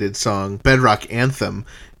Flintstones-related song, Bedrock Anthem,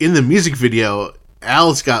 in the music video,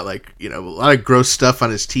 Al's got a lot of gross stuff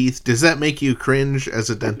on his teeth. Does that make you cringe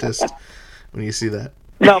as a dentist when you see that?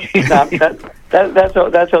 No,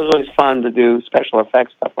 that's always fun to do special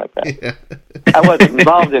effects stuff like that. Yeah. I wasn't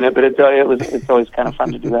involved in it, but it's always kind of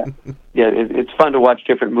fun to do that. Yeah, it's fun to watch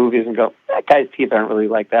different movies and go, that guy's teeth aren't really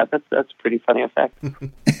like that. That's a pretty funny effect.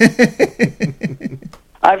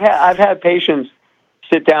 I've had patients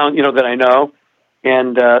sit down, that I know,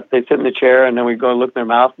 and they sit in the chair, and then we go and look in their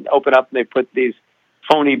mouth, and open up, and they put these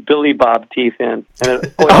phony Billy Bob teeth in. And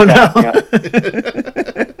it always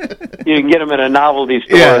you can get them at a novelty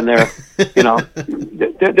store, yeah. And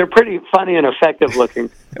they're pretty funny and effective looking.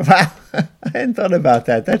 Wow, I hadn't thought about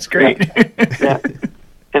that. That's great. Yeah.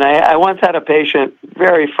 And I once had a patient,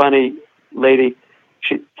 very funny lady.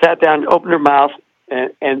 She sat down, opened her mouth,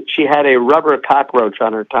 and she had a rubber cockroach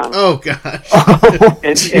on her tongue. Oh gosh!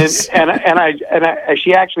 And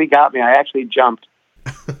she actually got me. I actually jumped.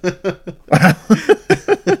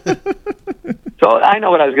 So I know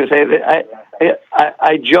what I was going to say.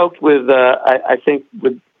 I joked with I think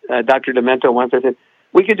with Dr. Demento once. I said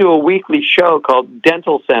we could do a weekly show called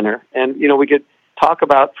Dental Center, and we could talk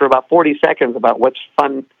for about 40 seconds about what's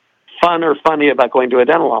fun or funny about going to a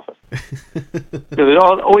dental office. There's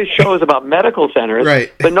always shows about medical centers,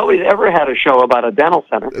 right? But nobody's ever had a show about a dental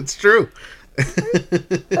center. That's true.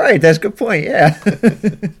 Right, that's a good point. Yeah.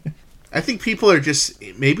 I think people are just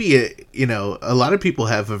maybe a lot of people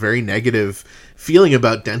have a very negative feeling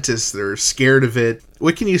about dentists. They're scared of it.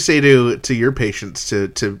 What can you say to your patients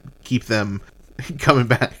to keep them coming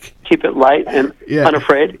back? Keep it light and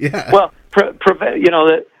unafraid. Yeah. Well,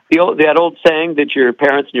 that old saying that your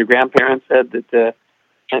parents and your grandparents said that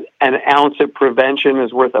an ounce of prevention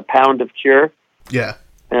is worth a pound of cure. Yeah.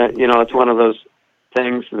 It's one of those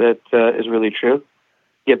things that is really true.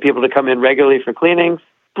 Get people to come in regularly for cleanings,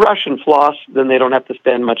 brush and floss, then they don't have to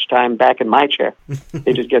spend much time back in my chair.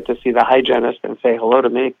 They just get to see the hygienist and say hello to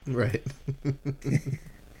me. Right.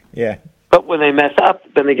 Yeah. But when they mess up,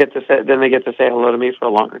 then they get to say hello to me for a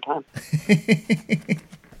longer time.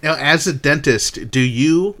 Now, as a dentist, do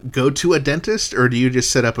you go to a dentist, or do you just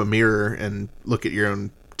set up a mirror and look at your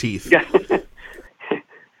own teeth? Yeah.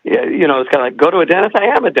 Yeah, it's kind of like, go to a dentist? I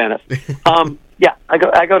am a dentist. Yeah,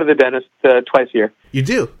 I go to the dentist twice a year. You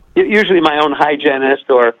do? Usually my own hygienist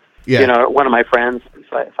or, one of my friends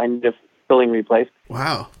if I need a filling replaced.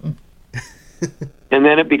 Wow. And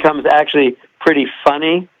then it becomes actually pretty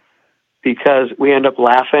funny because we end up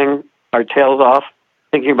laughing our tails off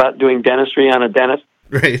thinking about doing dentistry on a dentist.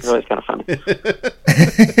 Right. It's always kind of funny.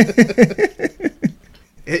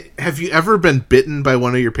 Have you ever been bitten by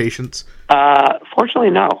one of your patients? Fortunately,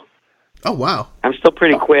 no. Oh, wow. I'm still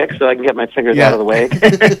pretty quick, so I can get my fingers out of the way.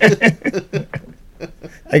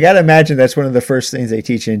 I got to imagine that's one of the first things they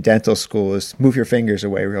teach you in dental school is move your fingers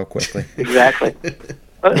away real quickly. Exactly.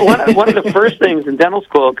 One of the first things in dental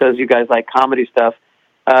school, because you guys like comedy stuff,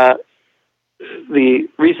 the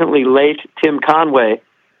recently late Tim Conway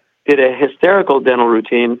did a hysterical dental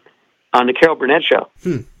routine on the Carol Burnett show.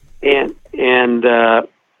 And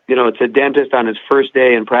it's a dentist on his first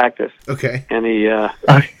day in practice. Okay. And he,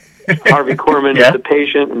 Harvey Korman is the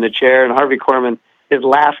patient in the chair, and Harvey Korman is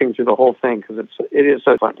laughing through the whole thing because it is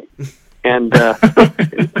so funny. And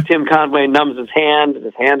Tim Conway numbs his hand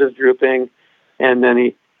is drooping, and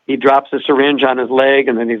then he drops a syringe on his leg,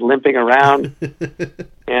 and then he's limping around.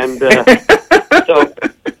 And so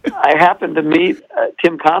I happened to meet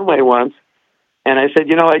Tim Conway once, and I said,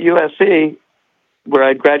 at USC, where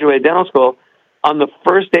I'd graduated dental school, on the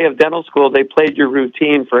first day of dental school, they played your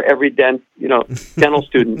routine for every dental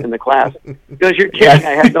student in the class. He goes, you're kidding.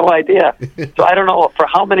 I had no idea. So I don't know for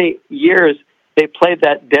how many years they played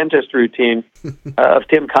that dentist routine of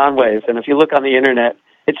Tim Conway's. And if you look on the internet,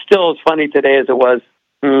 it's still as funny today as it was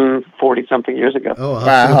 40-something years ago. Oh, I'll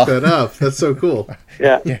have to look that up. That's so cool.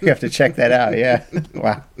 Yeah. You have to check that out, yeah.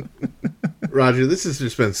 Wow. Roger, this has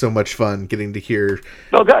just been so much fun getting to hear.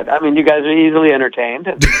 Oh, good. I mean, you guys are easily entertained.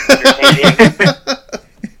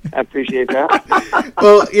 I appreciate that.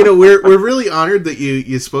 Well, we're really honored that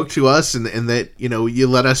you spoke to us and that, you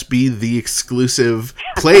let us be the exclusive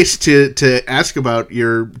place to ask about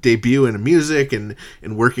your debut in music and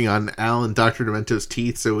working on Al and Dr. Demento's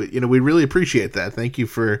teeth. So, we really appreciate that. Thank you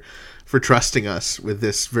for trusting us with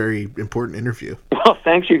this very important interview. Well,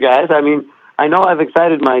 thanks, you guys. I mean, I know I've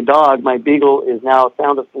excited my dog. My beagle is now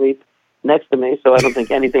sound asleep next to me, so I don't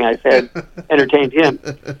think anything I said entertained him.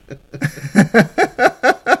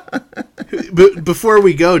 But before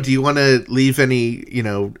we go, do you want to leave any,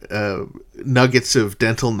 nuggets of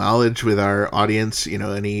dental knowledge with our audience?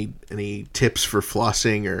 Any tips for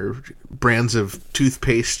flossing or brands of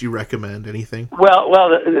toothpaste you recommend? Anything? Well,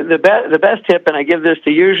 the best tip, and I give this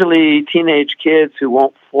to usually teenage kids who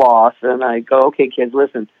won't floss, and I go, okay, kids,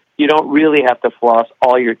 listen, you don't really have to floss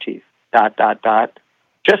all your teeth. ...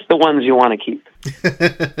 Just the ones you want to keep.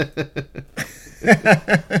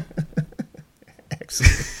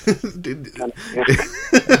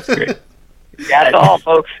 That's great. That's all,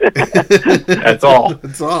 folks. That's all.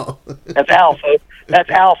 That's all. That's Al, folks. That's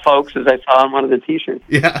Al, folks, as I saw on one of the T-shirts.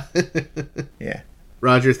 Yeah. Yeah.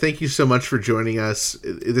 Roger, thank you so much for joining us.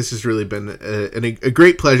 This has really been a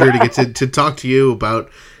great pleasure to get to talk to you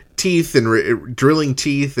about teeth and drilling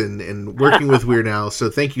teeth and working with Weird Al.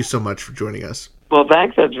 So thank you so much for joining us. Well,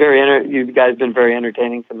 thanks. That's you guys have been very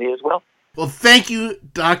entertaining to me as well. Well, thank you,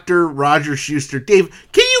 Dr. Roger Schuster. Dave,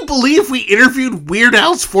 can you believe we interviewed Weird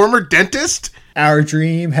Al's former dentist? Our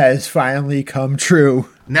dream has finally come true.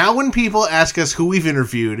 Now when people ask us who we've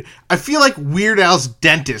interviewed, I feel like Weird Al's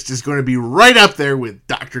dentist is going to be right up there with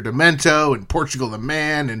Dr. Demento and Portugal the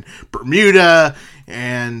Man and Bermuda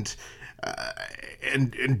and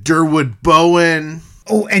Durwood Bowen.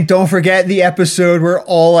 Oh, and don't forget the episode where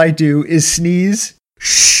all I do is sneeze.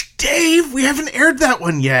 Shh, Dave, we haven't aired that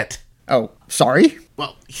one yet. Oh, sorry?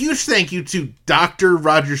 Well, huge thank you to Dr.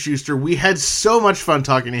 Roger Schuster. We had so much fun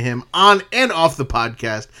talking to him on and off the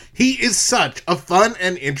podcast. He is such a fun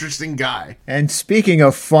and interesting guy. And speaking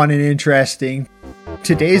of fun and interesting,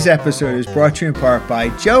 today's episode is brought to you in part by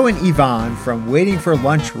Joe and Yvonne from Waiting for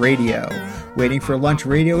Lunch Radio. Waiting for Lunch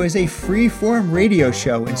Radio is a free-form radio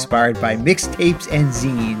show inspired by mixtapes and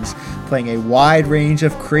zines, playing a wide range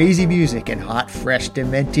of crazy music and hot, fresh,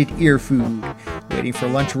 demented ear food. Waiting for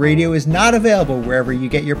Lunch Radio is not available wherever you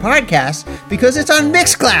get your podcasts because it's on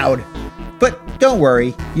Mixcloud. But don't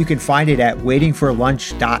worry, you can find it at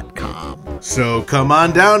waitingforlunch.com. So come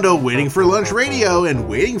on down to Waiting for Lunch Radio and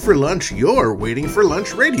Waiting for Lunch your Waiting for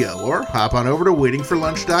Lunch Radio, or hop on over to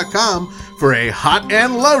waitingforlunch.com for a hot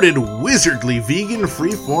and loaded wizardly vegan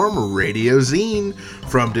freeform radio zine.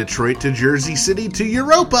 From Detroit to Jersey City to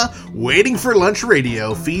Europa, Waiting for Lunch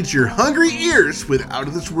Radio feeds your hungry ears with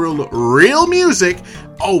out-of-this-world real music,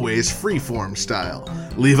 always freeform style.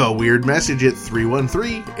 Leave a weird message at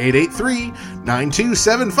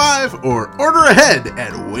 313-883-9275 or order ahead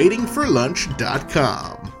at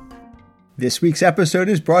waitingforlunch.com. This week's episode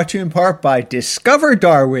is brought to you in part by Discover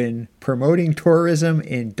Darwin, promoting tourism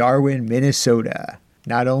in Darwin, Minnesota.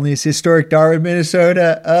 Not only is historic Darwin,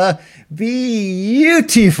 Minnesota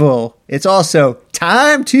beautiful, it's also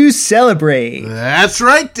time to celebrate. That's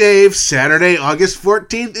right, Dave. Saturday, August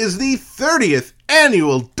 14th is the 30th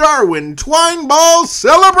annual Darwin Twine Ball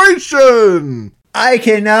celebration. I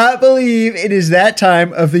cannot believe it is that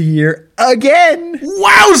time of the year again.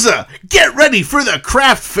 Wowza! Get ready for the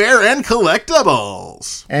craft fair and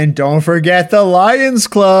collectibles. And don't forget the Lions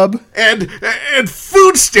Club. And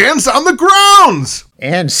food stands on the grounds.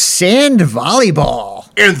 And sand volleyball.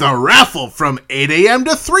 And the raffle from 8 a.m.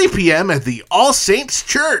 to 3 p.m. at the All Saints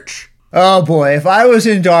Church. Oh boy, if I was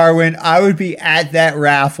in Darwin, I would be at that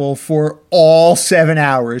raffle for all 7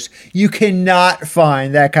 hours. You cannot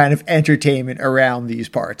find that kind of entertainment around these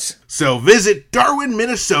parts. So visit Darwin,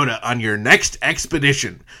 Minnesota on your next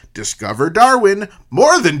expedition. Discover Darwin,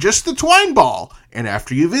 more than just the twine ball. And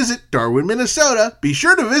after you visit Darwin, Minnesota, be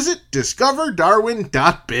sure to visit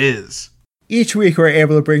discoverdarwin.biz. Each week we're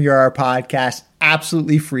able to bring you our podcast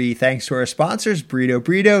absolutely free thanks to our sponsors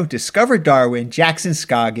Burrito, Discover Darwin, Jackson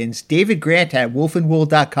Scoggins, David Grant at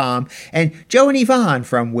wolfandwool.com, and Joe and Yvonne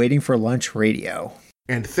from Waiting for Lunch Radio.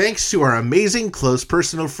 And thanks to our amazing close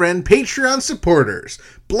personal friend Patreon supporters,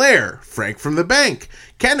 Blair, Frank from the Bank,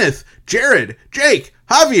 Kenneth, Jared, Jake,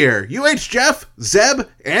 Javier, UH Jeff, Zeb,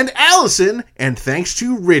 and Allison, and thanks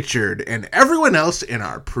to Richard and everyone else in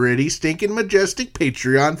our pretty stinking majestic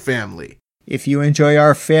Patreon family. If you enjoy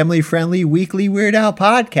our family-friendly weekly Weird Al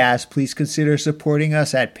podcast, please consider supporting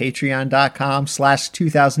us at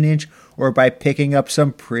patreon.com/2000inch or by picking up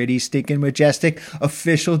some pretty stinking majestic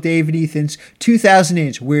official Dave and Ethan's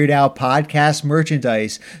 2000-inch Weird Al podcast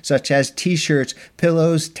merchandise, such as t-shirts,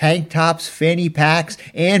 pillows, tank tops, fanny packs,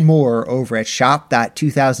 and more over at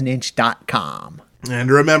shop.2000inch.com.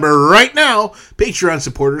 And remember, right now, Patreon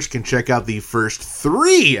supporters can check out the first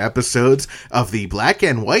 3 episodes of the Black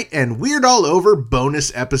and White and Weird All Over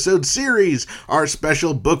bonus episode series, our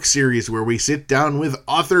special book series where we sit down with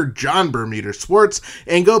author John Bermuda Schwartz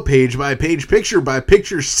and go page by page, picture by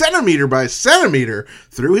picture, centimeter by centimeter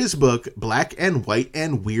through his book, Black and White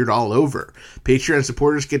and Weird All Over. Patreon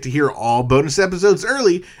supporters get to hear all bonus episodes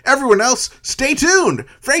early. Everyone else, stay tuned.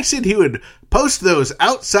 Frank said he would post those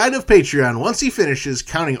outside of Patreon once he finishes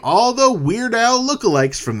counting all the Weird Al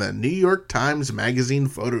lookalikes from the New York Times Magazine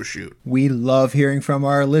photo shoot. We love hearing from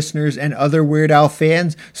our listeners and other Weird Al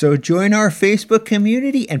fans, so join our Facebook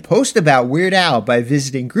community and post about Weird Al by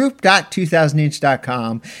visiting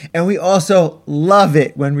group.2000inch.com. And we also love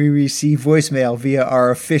it when we receive voicemail via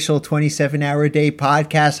our official 27-hour-a-day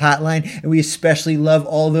podcast hotline, and we especially love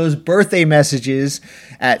all those birthday messages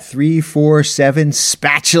at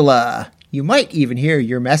 347-SPATULA. You might even hear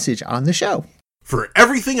your message on the show. For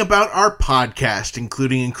everything about our podcast,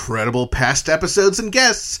 including incredible past episodes and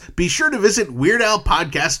guests, be sure to visit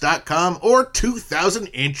WeirdAlPodcast.com or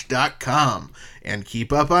 2000inch.com. And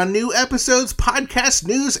keep up on new episodes, podcast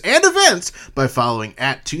news, and events by following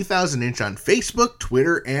at 2000inch on Facebook,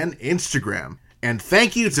 Twitter, and Instagram. And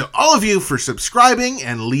thank you to all of you for subscribing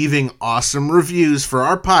and leaving awesome reviews for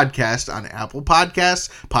our podcast on Apple Podcasts,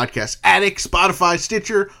 Podcast Addict, Spotify,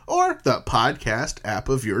 Stitcher, or the podcast app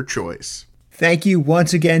of your choice. Thank you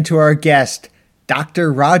once again to our guest,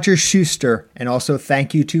 Dr. Roger Schuster, and also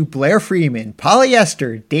thank you to Blair Freeman,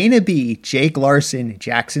 Polyester, Dana B., Jake Larson,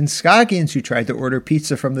 Jackson Scoggins, who tried to order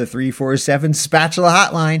pizza from the 347 Spatula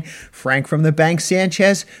Hotline, Frank from the Bank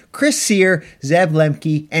Sanchez, Chris Sear, Zeb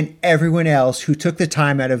Lemke, and everyone else who took the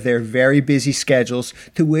time out of their very busy schedules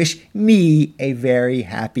to wish me a very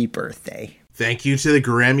happy birthday. Thank you to the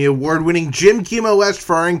Grammy Award-winning Jim Kimo West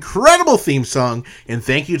for our incredible theme song, and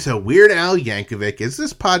thank you to Weird Al Yankovic, as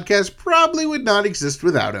this podcast probably would not exist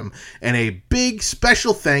without him. And a big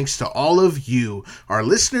special thanks to all of you, our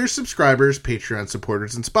listeners, subscribers, Patreon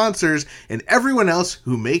supporters, and sponsors, and everyone else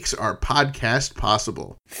who makes our podcast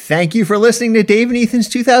possible. Thank you for listening to Dave and Ethan's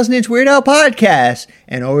 2000-inch Weird Al podcast,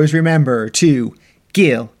 and always remember to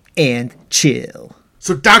gill and chill.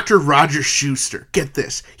 So Dr. Roger Schuster, get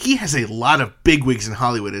this, he has a lot of bigwigs in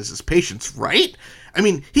Hollywood as his patients, right? I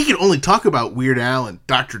mean, he can only talk about Weird Al and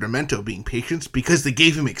Dr. Demento being patients because they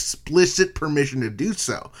gave him explicit permission to do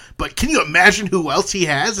so. But can you imagine who else he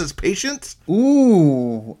has as patients?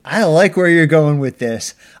 Ooh, I like where you're going with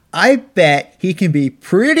this. I bet he can be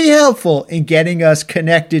pretty helpful in getting us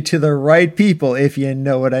connected to the right people, if you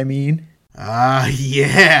know what I mean.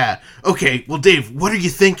 Yeah. Okay, well, Dave, what are you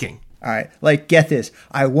thinking? All right, get this.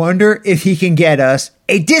 I wonder if he can get us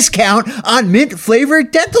a discount on mint-flavored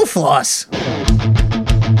dental floss.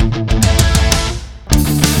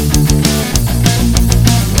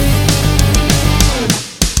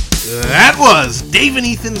 That was Dave and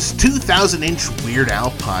Ethan's 2000-inch Weird Al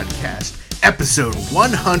podcast, episode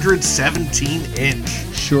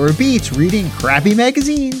 117-inch. Sure beats reading crappy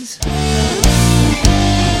magazines.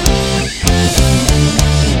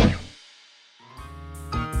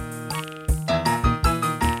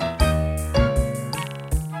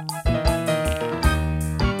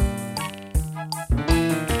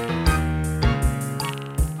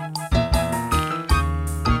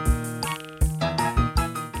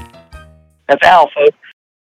 That's Al, folks.